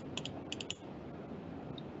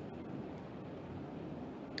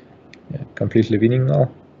 Yeah, completely winning now.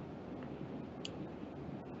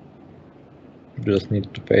 Just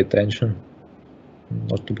need to pay attention,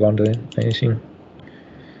 not to blunder anything.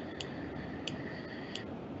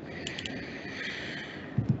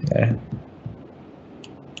 Yeah.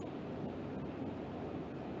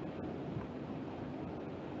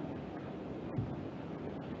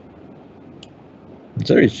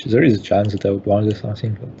 There is a chance that I would blunder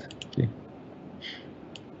something, but okay.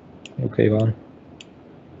 Okay, one.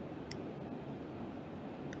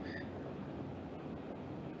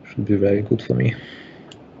 Should be very good for me.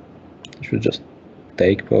 I should just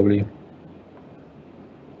take probably.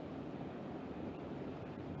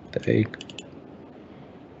 Take.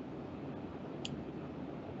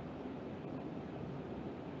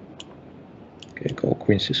 Okay, go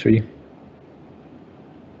Queen C3.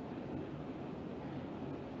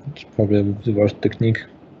 It's probably the worst technique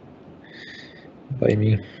by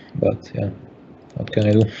me, but yeah, what can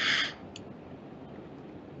I do?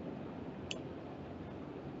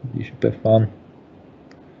 Bishop F1.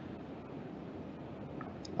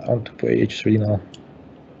 I want to play H3 now.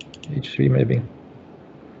 H3 maybe.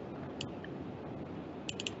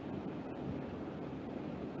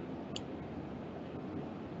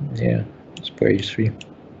 Yeah, let's play H3.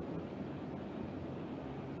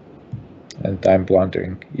 And I'm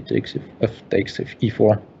blundering. E takes F takes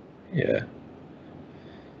E4. Yeah.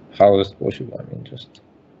 How is it possible? I mean, just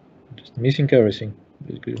missing everything,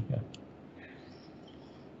 basically. Yeah.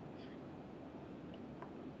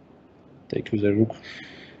 Take with the rook.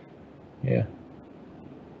 Yeah.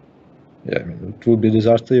 Yeah, I mean, it would be a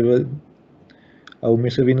disaster if I will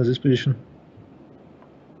miss a win in this position.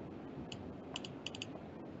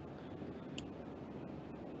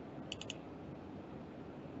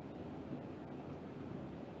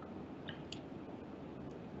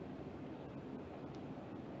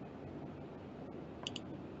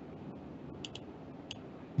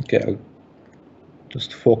 Okay, I'll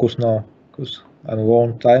just focus now because I'm low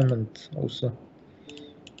on time, and also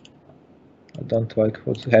I don't like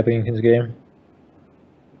what's happening in the game.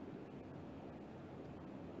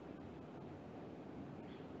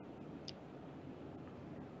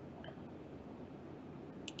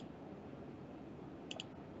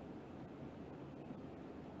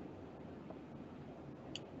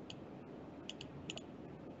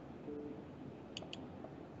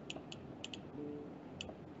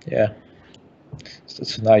 Yeah,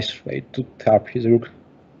 that's a nice way to tap his rook.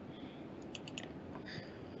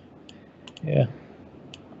 Yeah.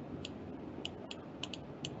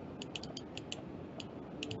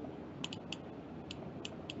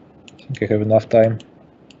 I think I have enough time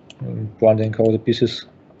in blending all the pieces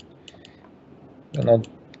and not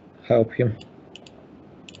help him.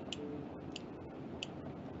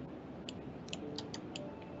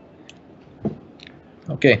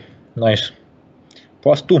 Okay, nice.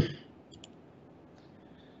 +2.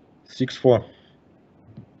 6-4.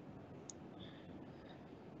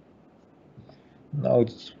 Now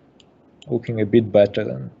it's looking a bit better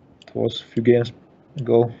than it was a few games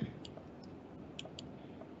ago.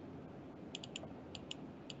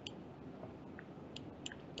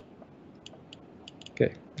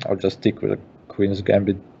 Okay, I'll just stick with the Queen's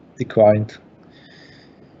Gambit declined.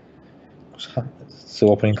 It's the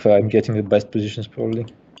opening where I'm getting the best positions probably.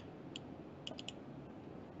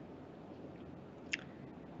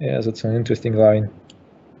 Yeah, that's an interesting line.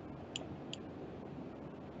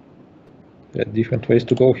 There are different ways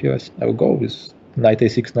to go here. I will go with knight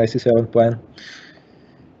a6, knight c7 plan.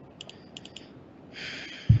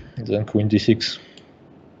 And then queen d6.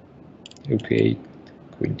 Rook a8,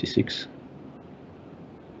 queen d6.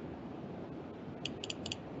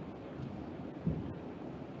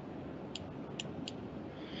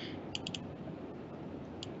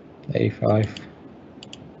 a5.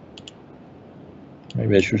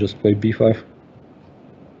 Maybe I should just play b5.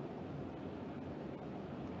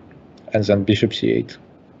 And then bishop c8.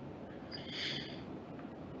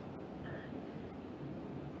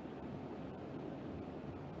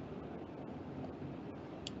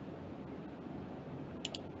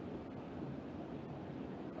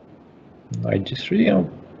 Knight g3,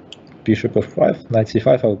 bishop f5, knight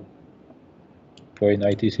c5. I'll play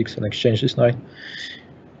knight e6 and exchange this knight.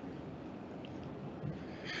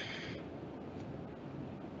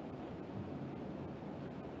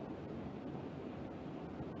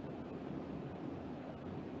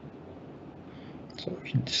 So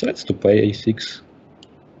he decides to play a6.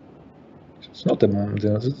 It's not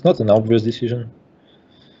an obvious decision.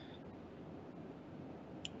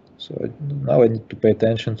 So now I need to pay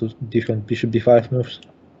attention to different bishop d5 moves.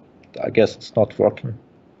 I guess it's not working.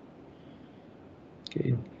 Okay,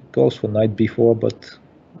 it goes for knight b4, but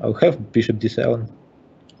I'll have bishop d7.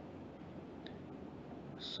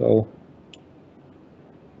 So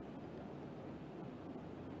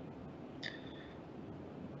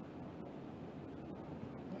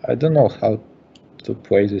I don't know how to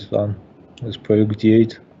play this one. Let's play rook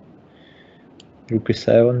d8, rook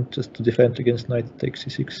e7, just to defend against knight takes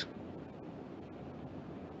c6.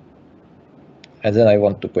 And then I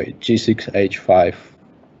want to play g6, h5,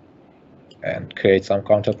 and create some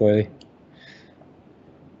counterplay.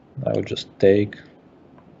 I will just take,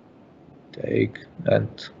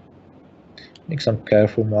 and make some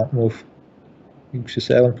careful move. Rook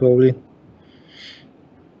c7 probably.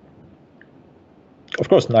 Of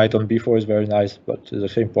course, knight on b4 is very nice, but at the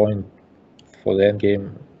same point, for the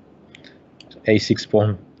endgame, a6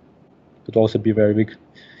 pawn could also be very big.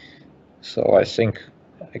 So I think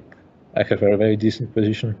I have a very decent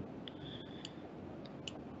position.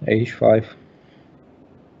 h5.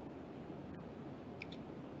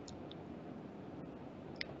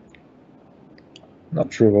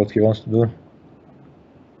 Not sure what he wants to do.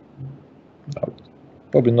 No,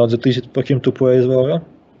 probably not that easy for him to play as well, yeah?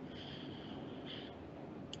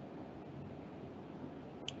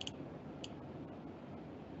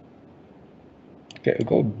 Okay, I'll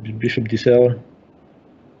go bishop d7,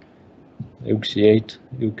 rook c8,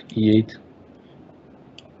 rook e8,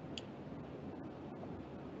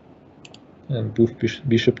 and move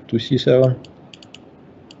bishop to c7.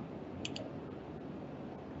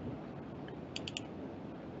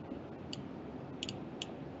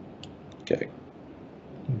 Okay,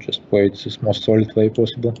 just play it the most solid way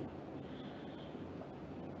possible.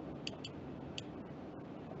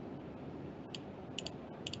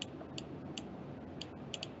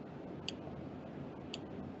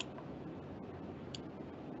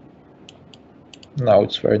 Now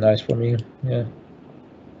it's very nice for me, yeah.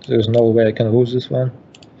 There's no way I can lose this one.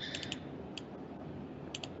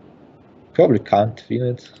 probably can't win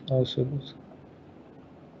it also. But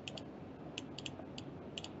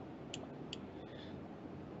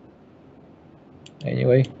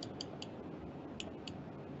anyway,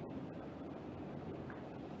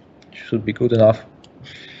 should be good enough.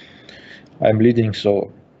 I'm leading,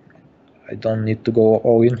 so I don't need to go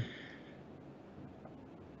all in.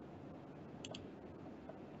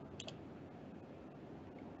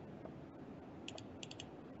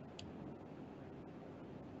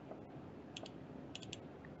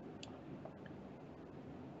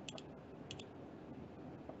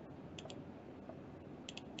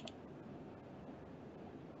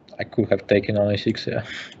 I could have taken on a6, yeah.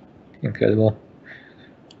 Incredible.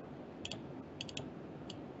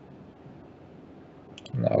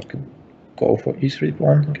 Now I can go for e3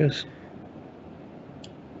 pawn, I guess.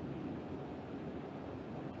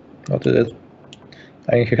 Not that.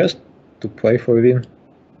 I mean, he has to play for a win,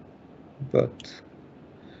 but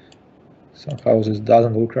somehow this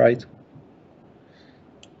doesn't look right.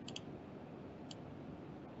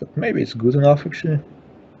 But maybe it's good enough, actually.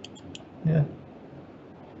 Yeah.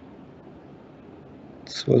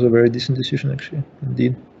 This was a very decent decision, actually,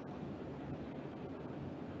 indeed.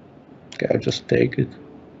 Okay, I'll just take it.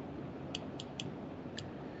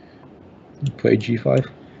 And play g5.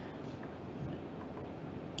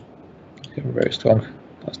 Okay, very strong.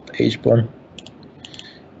 Last h pawn.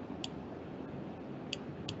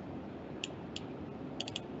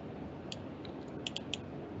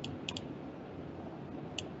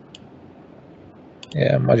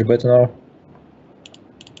 Yeah, much better now.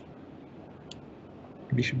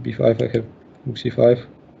 Bishop b5, I have rook c5.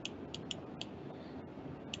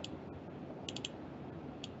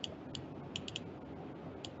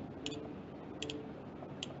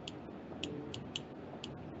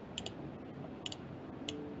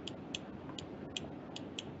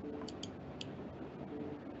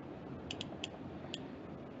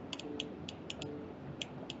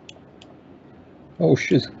 Oh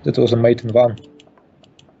shit, that was a mate in one.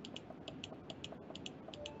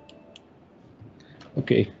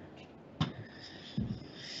 Okay.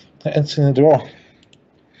 Ends in a draw.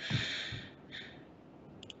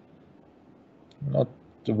 Not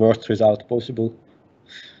the worst result possible.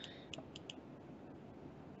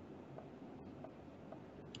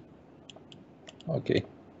 Okay.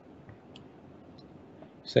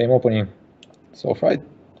 Same opening. So far it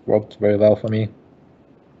worked very well for me.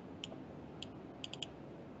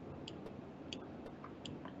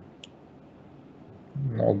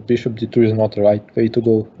 No, bishop d2 is not the right way to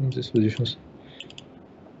go in these positions.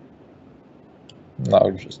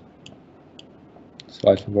 Now just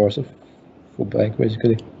slightly worse of full blank,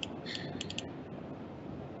 basically.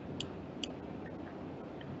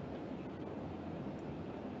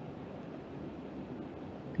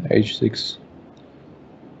 h6.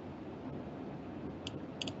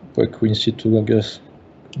 Play queen c2, I guess.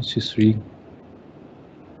 Queen c3.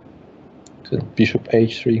 Then bishop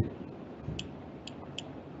h3.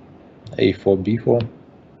 a4, b4.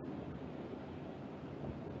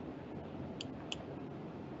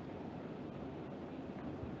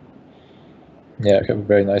 Yeah, I have a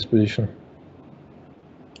very nice position.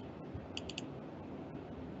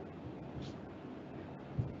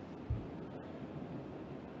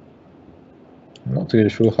 Not really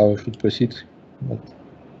sure how I should proceed, but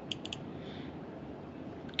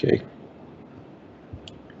okay.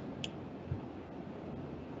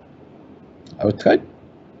 I would try to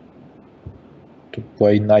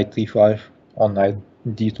play knight e5 on knight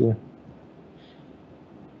d2,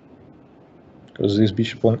 because this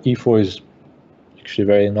bishop on e4 is actually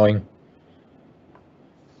very annoying.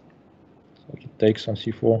 So he takes on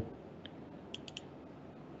c4.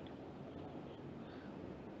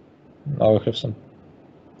 Now I have some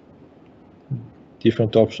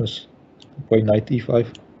different options. Play knight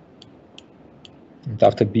e5, and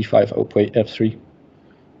after b5 I'll play f3.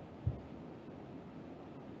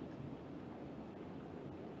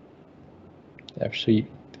 f3,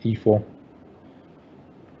 e4.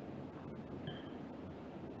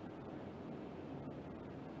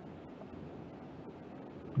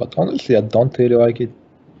 But honestly, I don't really like it.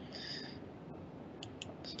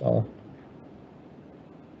 So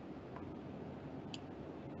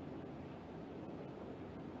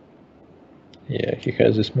yeah, he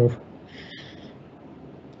has this move.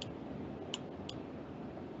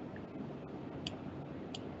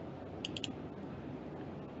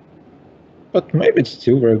 But maybe it's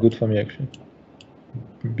still very good for me, actually.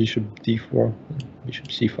 Bishop d4, bishop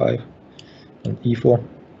c5, and e4.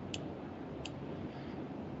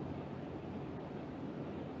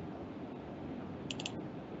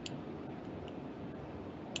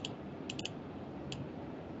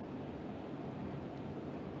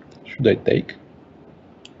 Should I take?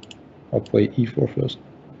 Or play e4 first?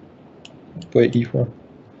 Play e4.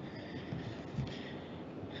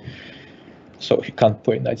 So he can't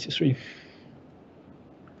play knight c3.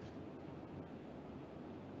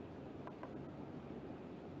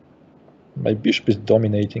 My bishop is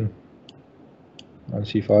dominating on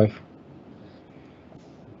c5.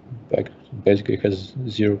 Basically has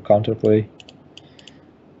zero counterplay.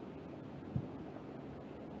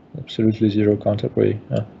 Absolutely zero counterplay.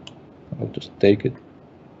 I'll just take it.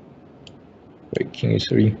 Play king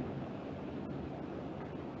e3.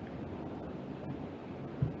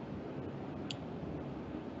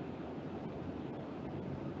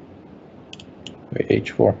 Play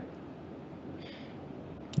h4.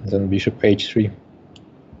 And then bishop h3.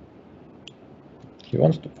 He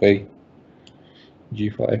wants to play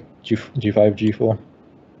g5, g4.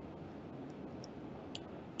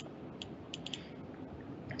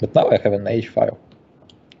 But now I have an h file.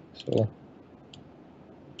 So,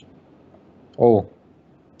 oh,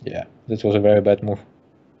 yeah, that was a very bad move.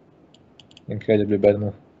 Incredibly bad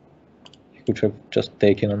move. He could have just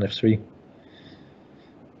taken on f3.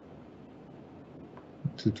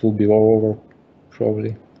 It will be all over,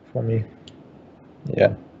 probably, for me.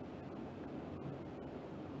 Yeah.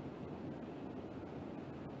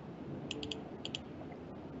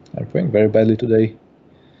 I'm playing very badly today,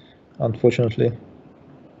 unfortunately.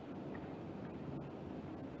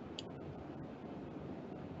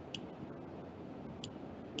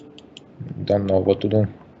 Don't know what to do.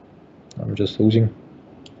 I'm just losing.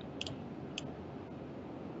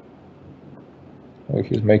 Oh,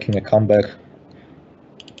 he's making a comeback.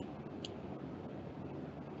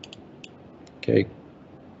 Okay,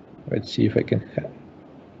 let's see if I can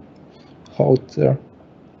hold there.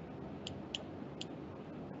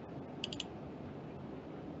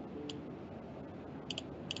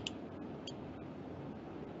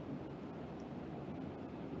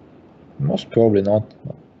 Most probably not.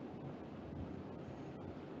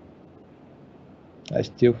 I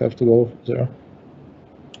still have to go there.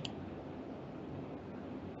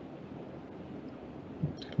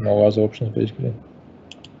 No other options, basically.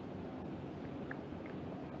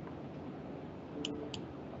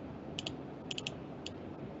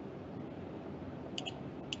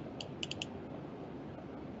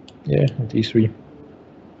 Yeah, and e3.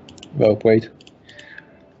 Well played.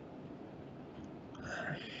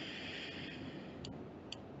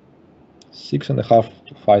 Six and a half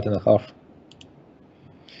to 5.5.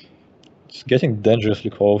 It's getting dangerously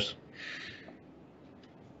close.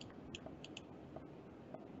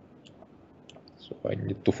 So I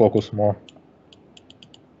need to focus more.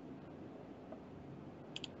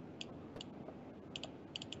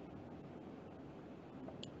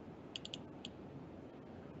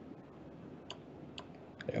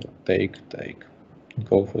 Yeah, take.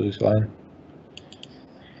 Go for this line.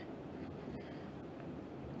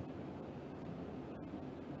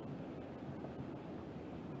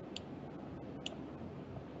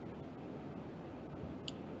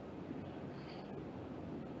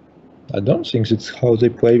 I don't think it's how they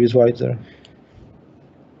play with white there.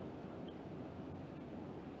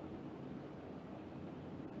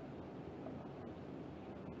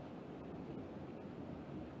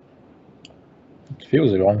 It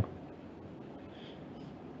feels wrong.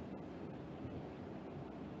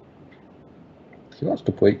 He wants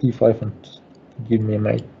to play e5 and give me a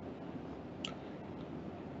mate.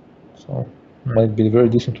 So, might be a very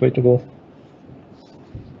decent way to go.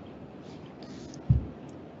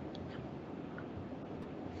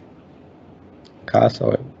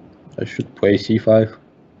 Castle, I should play c5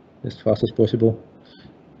 as fast as possible.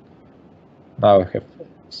 Now I have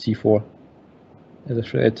c4 as a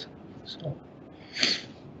threat. So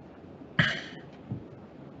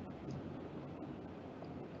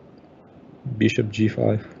bishop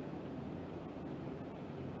g5.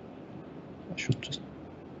 I should just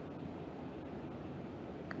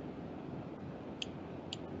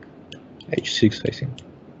h6, I think.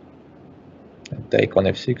 And take on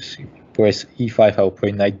f6. Press e5. I'll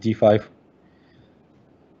play knight d5.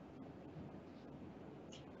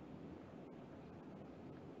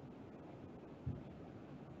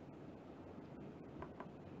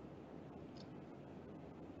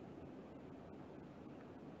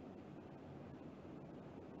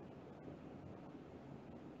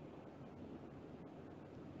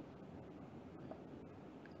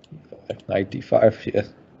 Knight d5, yes.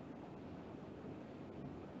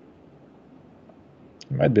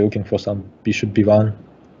 Might be looking for some bishop b1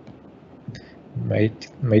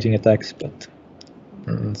 mating attacks, but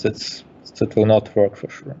that will not work for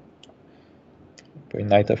sure. Play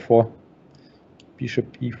knight f4,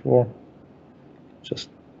 bishop e4, just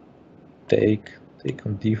take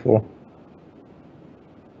on d4.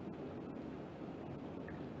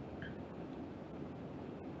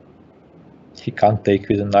 He can't take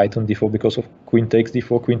with a knight on d4 because of queen takes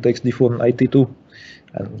d4, knight d2.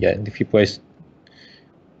 And yeah, and if he plays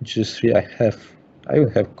g3, I will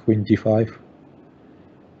have queen d5.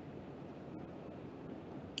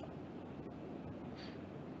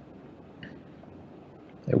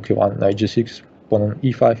 Okay, one knight g6, pawn on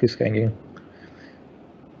e5 is hanging.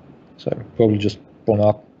 So I'm probably just pawn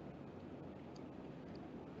up.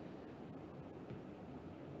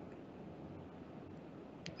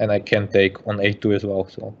 And I can take on a2 as well,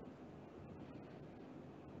 so.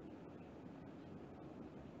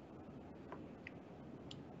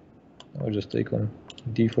 I'll just take on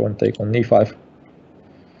d4 and take on e5.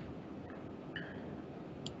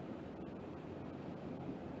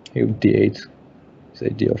 Here d8 is the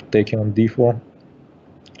idea of taking on d4.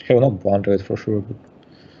 I have not blundered for sure, but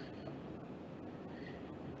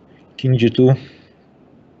king g2.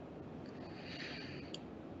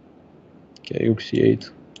 Okay, rook c8.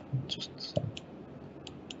 Just some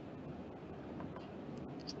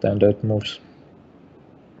standard moves.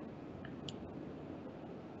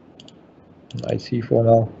 Knight c4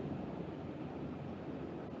 now.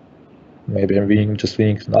 Maybe I'm just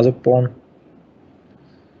winning another pawn.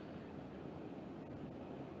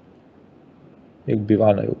 It will be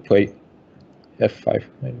one. I will play f5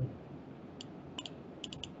 maybe.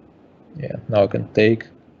 Yeah, now I can take.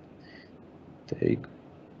 Play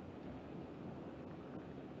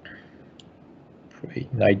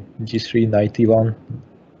knight g3, knight e1.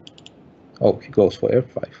 Oh, he goes for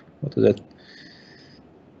f5. What is that?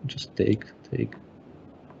 Just take.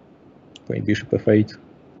 Play bishop f8.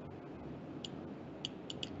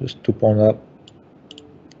 Just 2 pawn up.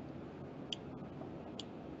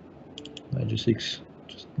 Knight g6.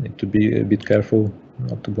 Just need to be a bit careful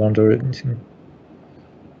not to blunder anything.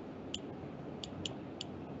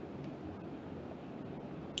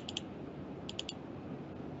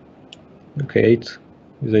 Okay, 8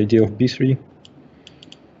 is the idea of b3.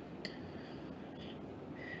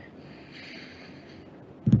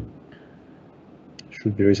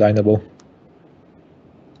 Should be resignable.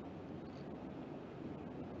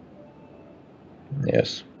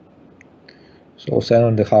 Yes. So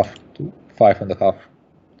 7.5 to 5.5.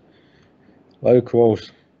 Very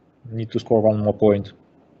close. Need to score one more point.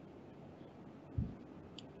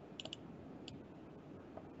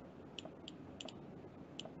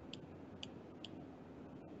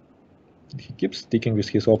 He keeps sticking with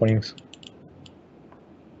his openings.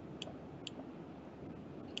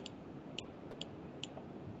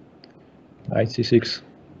 Knight c6.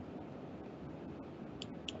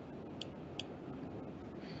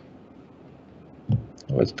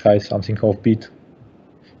 Let's try something offbeat.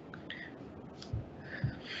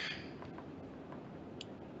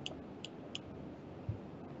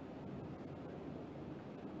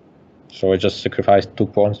 So I just sacrificed 2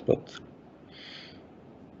 pawns, but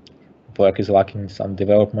black is lacking some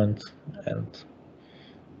development, and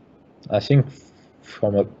I think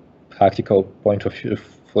from a practical point of view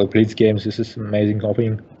for blitz games, this is amazing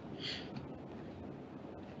opening.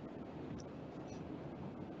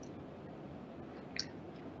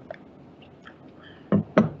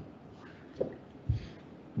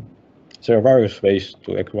 There are various ways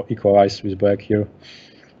to equalize with black here,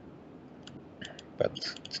 but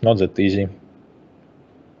it's not that easy.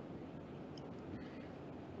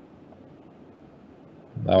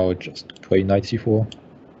 Now I just play knight c4,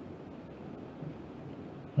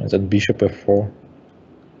 and then bishop f4.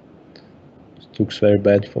 This looks very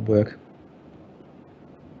bad for black.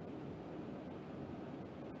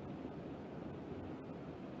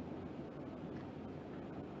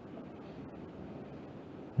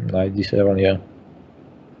 Knight d7, yeah.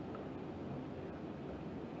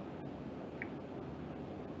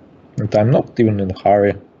 And I'm not even in a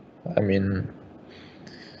hurry. I mean,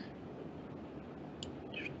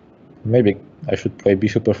 maybe I should play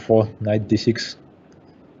bishop f4, knight d6.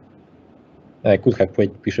 I could have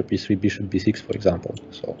played bishop e3, bishop b6, for example.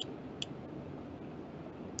 So,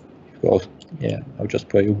 well, yeah, I'll just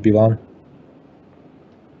play rook b1.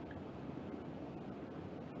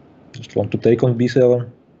 Just want to take on b7.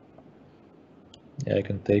 Yeah, I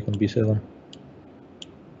can take on b7.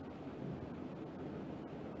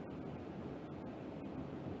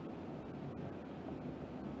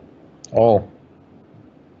 Oh,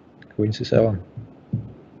 queen c7.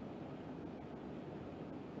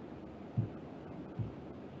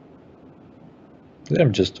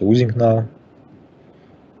 I'm just losing now.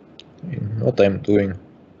 I mean, what I'm doing.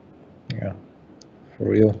 Yeah, for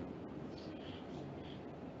real.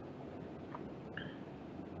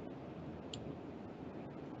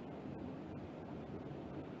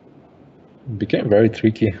 became very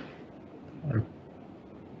tricky. I'm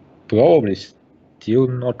probably still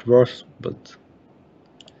not worse, but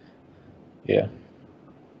yeah,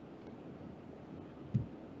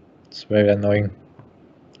 it's very annoying.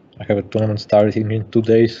 I have a tournament starting in 2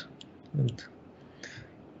 days, and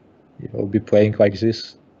I'll be playing like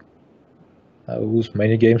this. I'll lose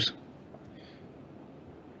many games.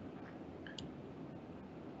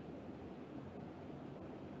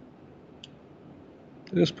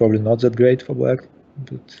 It's probably not that great for black,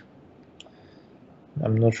 but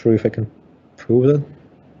I'm not sure if I can prove that.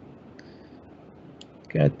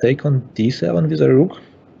 Can I take on d7 with a rook?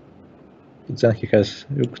 But then he has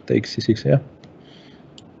rook takes c6, yeah.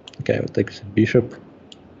 Okay, I'll take the bishop.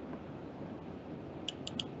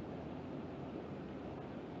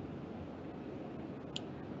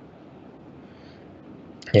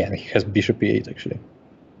 Yeah, and he has bishop e8 actually.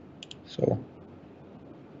 So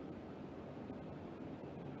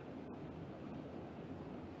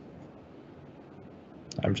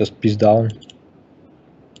I'm just pieced down.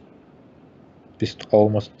 Pieced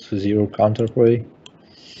almost zero counterplay.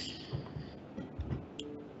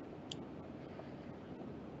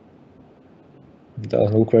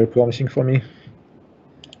 Doesn't look very promising for me.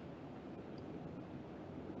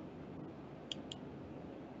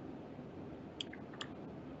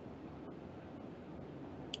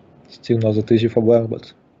 Still not that easy for black,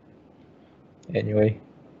 but anyway.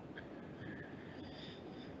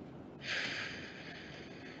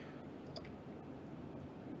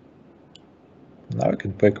 Now I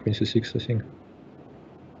can play queen c6, I think.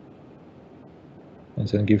 And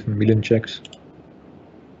then give him a million checks.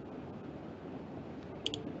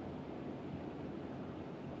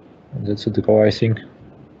 And that's a draw, I think.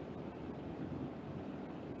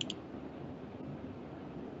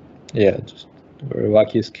 Yeah, just a very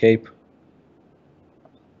lucky escape.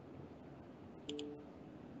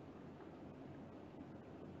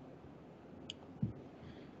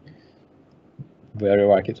 Very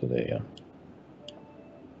lucky today, yeah.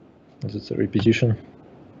 That's a repetition.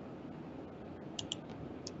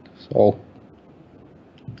 So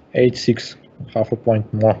 8-6, half a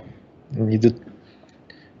point more needed.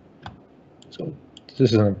 So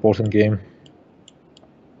this is an important game.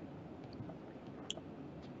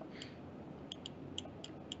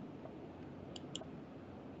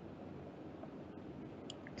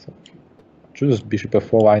 So choose bishop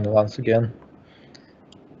f4 line once again.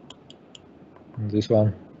 And this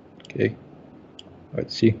one, okay.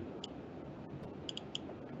 Let's see.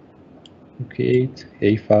 Rook8,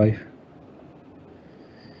 a5.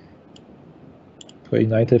 Play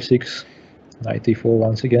knight f6, knight e4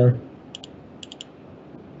 once again.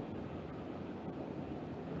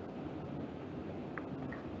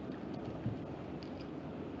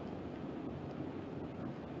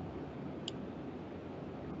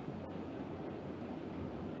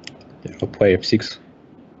 Yeah, I'll play f6.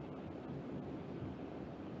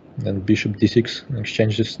 Then bishop d6 and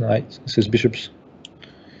exchange these bishops.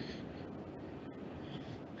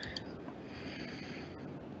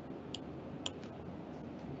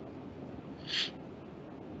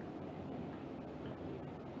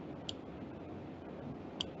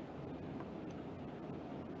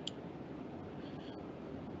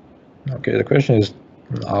 Okay, the question is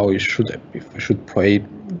now if I should play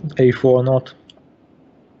a4 or not.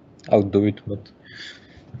 I'll do it, but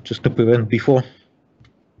just to prevent b4.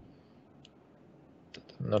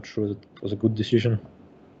 I'm not sure that it was a good decision.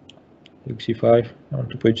 Rook c5, I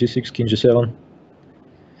want to play g6, king g7.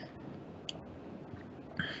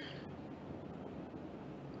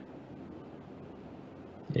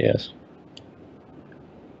 Yes.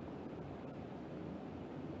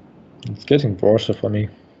 It's getting worse for me.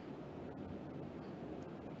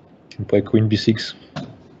 Can play queen b6.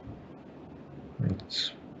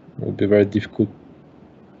 It will be very difficult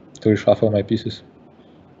to reshuffle my pieces.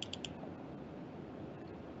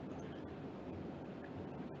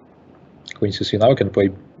 Queen c3, now I can play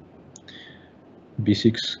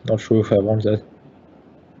b6, not sure if I want that.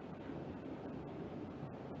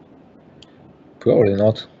 Probably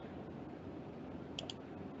not.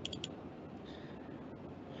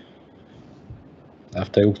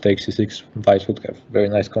 After rook takes c6, white would have very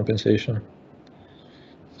nice compensation.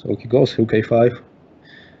 So he goes rook a5.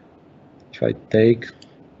 If I take,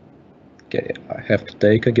 okay, I have to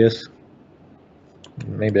take, I guess.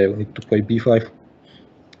 Maybe I will need to play b5.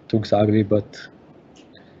 It looks ugly, but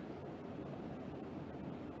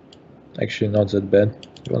actually not that bad.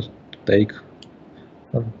 He wants to take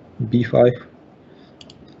on b5.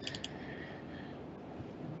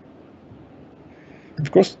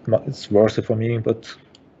 Of course, it's worse for me, but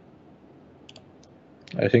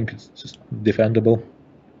I think it's just defendable.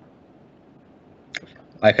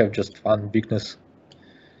 I have just one weakness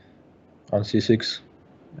on c6,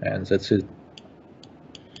 and that's it.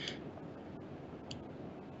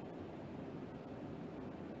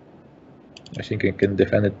 I think I can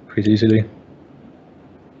defend it pretty easily.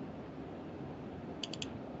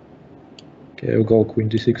 Okay, I'll go queen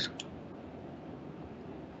d6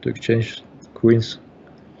 to exchange queens.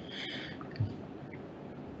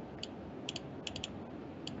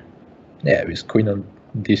 Yeah, with queen on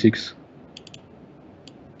d6,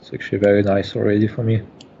 it's actually very nice already for me.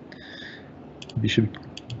 Bishop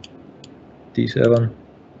d7.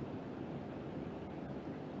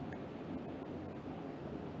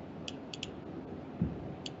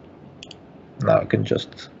 Now I can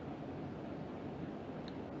just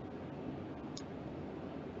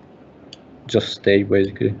stay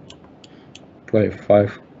basically. Play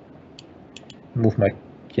f5. Move my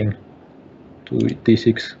king to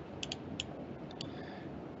d6.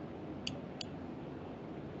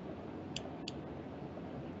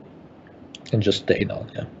 And just stay now,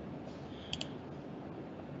 yeah.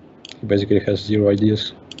 He basically has 0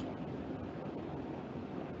 ideas.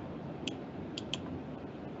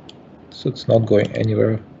 So it's not going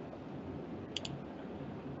anywhere.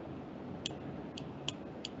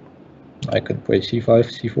 I can play c5,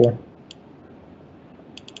 c4.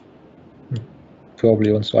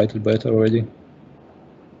 Probably one-sided better already.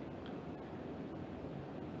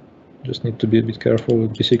 Just need to be a bit careful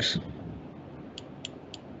with b6.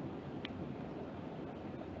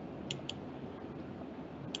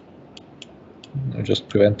 Just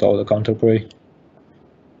prevent all the counterplay.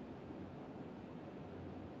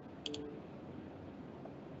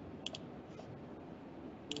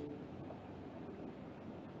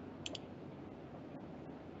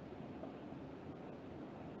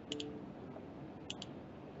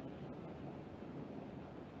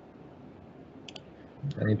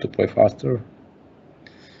 I need to play faster.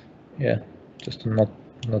 Yeah, just to not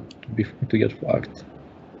to get flagged.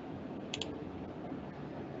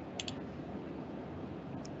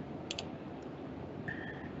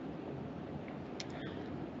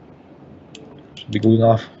 Should be good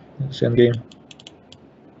enough in the same game.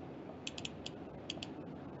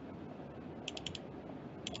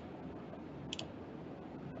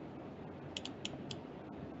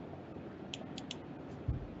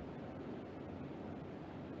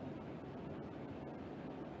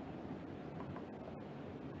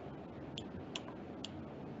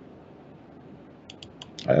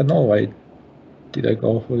 I don't know why did I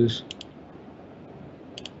go for this.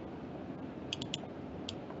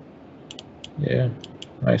 Yeah,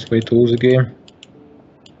 nice way to lose the game.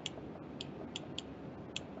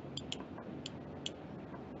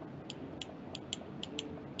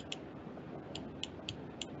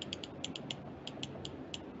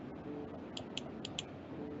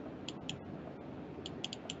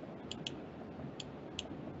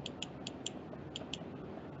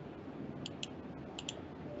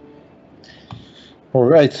 All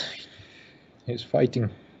right, he's fighting.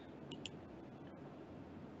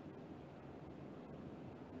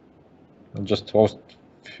 I just lost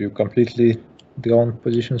a few completely drawn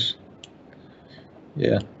positions.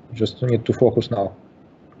 Yeah, just need to focus now.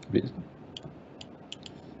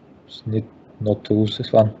 Just need not to lose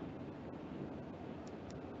this one.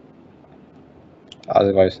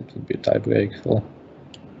 Otherwise it would be a tie break. So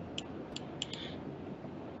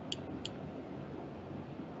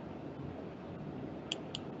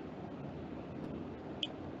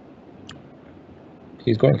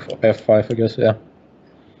he's going for f5, I guess, yeah.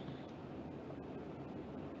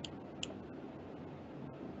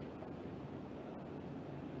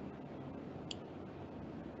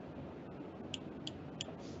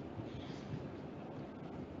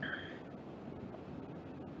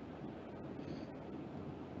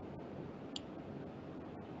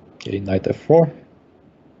 Okay, knight f4.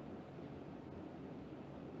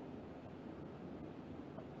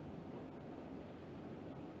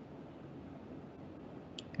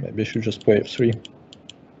 Maybe I should just play f3.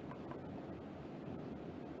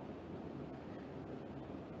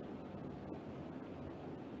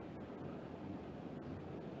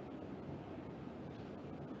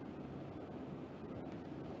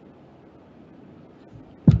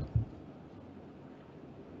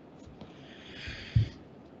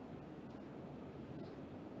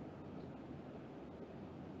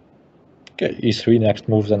 Okay, e3 next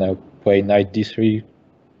move, then I'll play knight d3.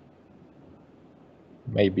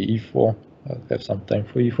 Maybe e4. I'll have some time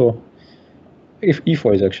for e4. If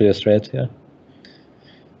e4 is actually a threat, yeah.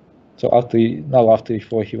 So after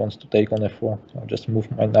e4 he wants to take on f4. I'll just move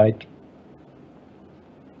my knight.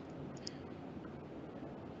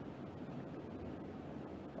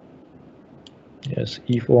 Yes,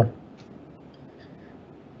 e4.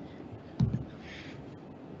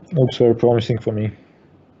 Looks very promising for me.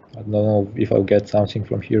 I don't know if I'll get something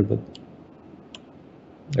from here, but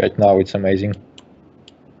right now it's amazing.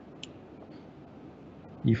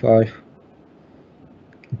 e5.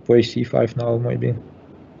 Play c5 now, maybe.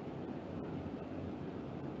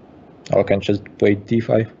 Or I can just play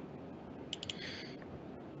d5.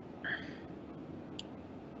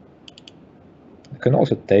 I can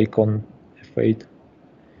also take on f8.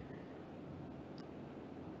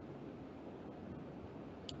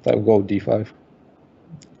 I'll go d5.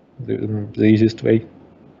 The easiest way.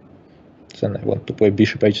 Then I want to play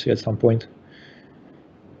bishop h3 at some point.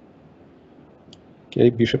 Okay,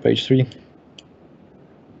 bishop h3.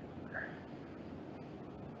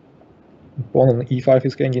 Pawn on e5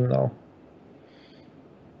 is hanging now.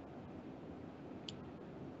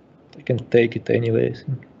 I can take it anyway, I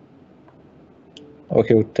think. Or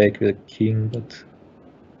he would take with a king, but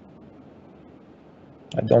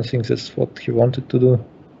I don't think that's what he wanted to do.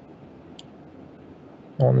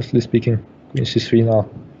 Honestly speaking, queen c3 now.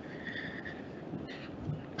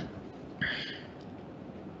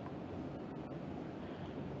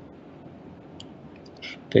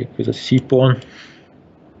 Take with a c pawn.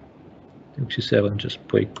 King c7, just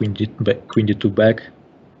play queen d2 back.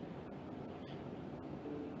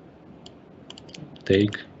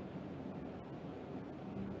 Take.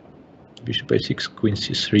 Bishop a6, queen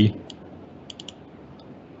c3.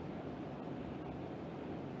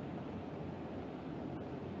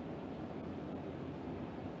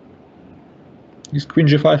 Is queen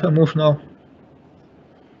g5 a move now?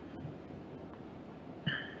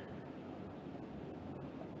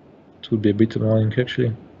 It would be a bit annoying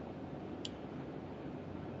actually.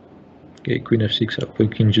 Okay, queen f6, I'll play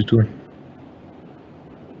king g2.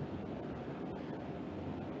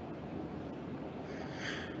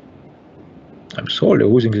 I'm sorely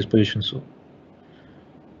losing this position, so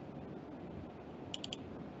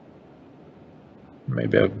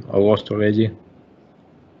maybe I lost already.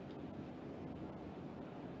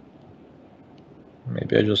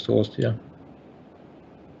 Maybe I just lost, yeah.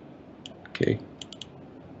 Okay.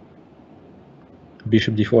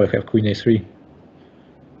 Bishop d4, I have queen a3.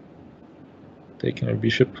 Taking a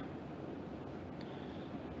bishop.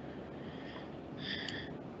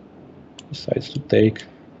 Decides to take.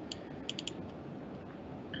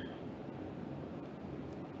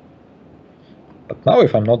 But now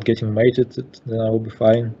if I'm not getting mated, then I will be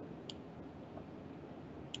fine.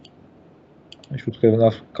 I should have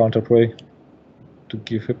enough counterplay to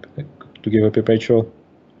give a perpetual.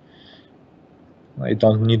 I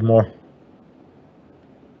don't need more.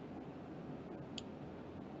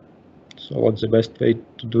 So what's the best way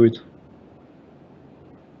to do it?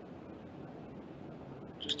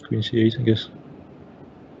 Just queen c8, I guess.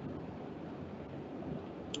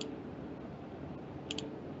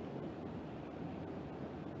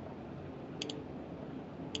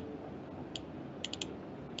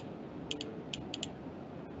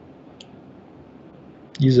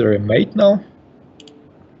 Is there a mate now?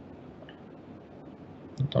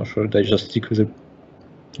 I'm not sure, they just stick with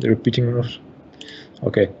the repeating moves.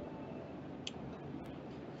 Okay.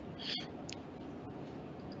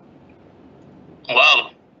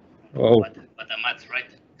 Wow. Oh. What a match, right?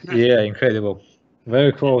 Yeah, incredible.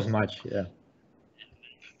 Very close match, yeah.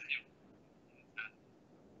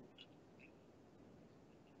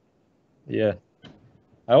 Yeah.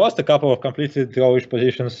 I lost a couple of completely drawish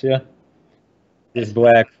positions, yeah. This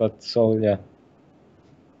black, but so, yeah.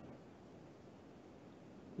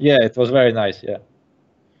 Yeah, it was very nice, yeah.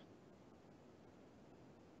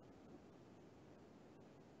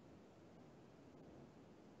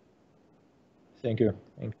 Thank you.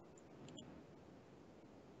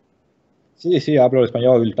 Sí, sí, hablo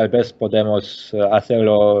español. Tal vez podemos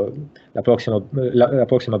hacerlo la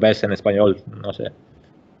próxima vez en español. No sé.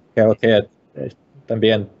 Creo que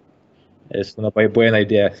también es una buena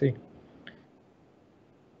idea, sí.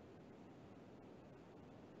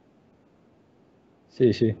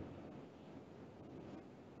 Sí, sí.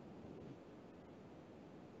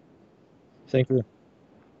 Thank you.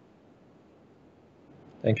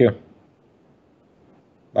 Thank you.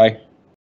 Bye.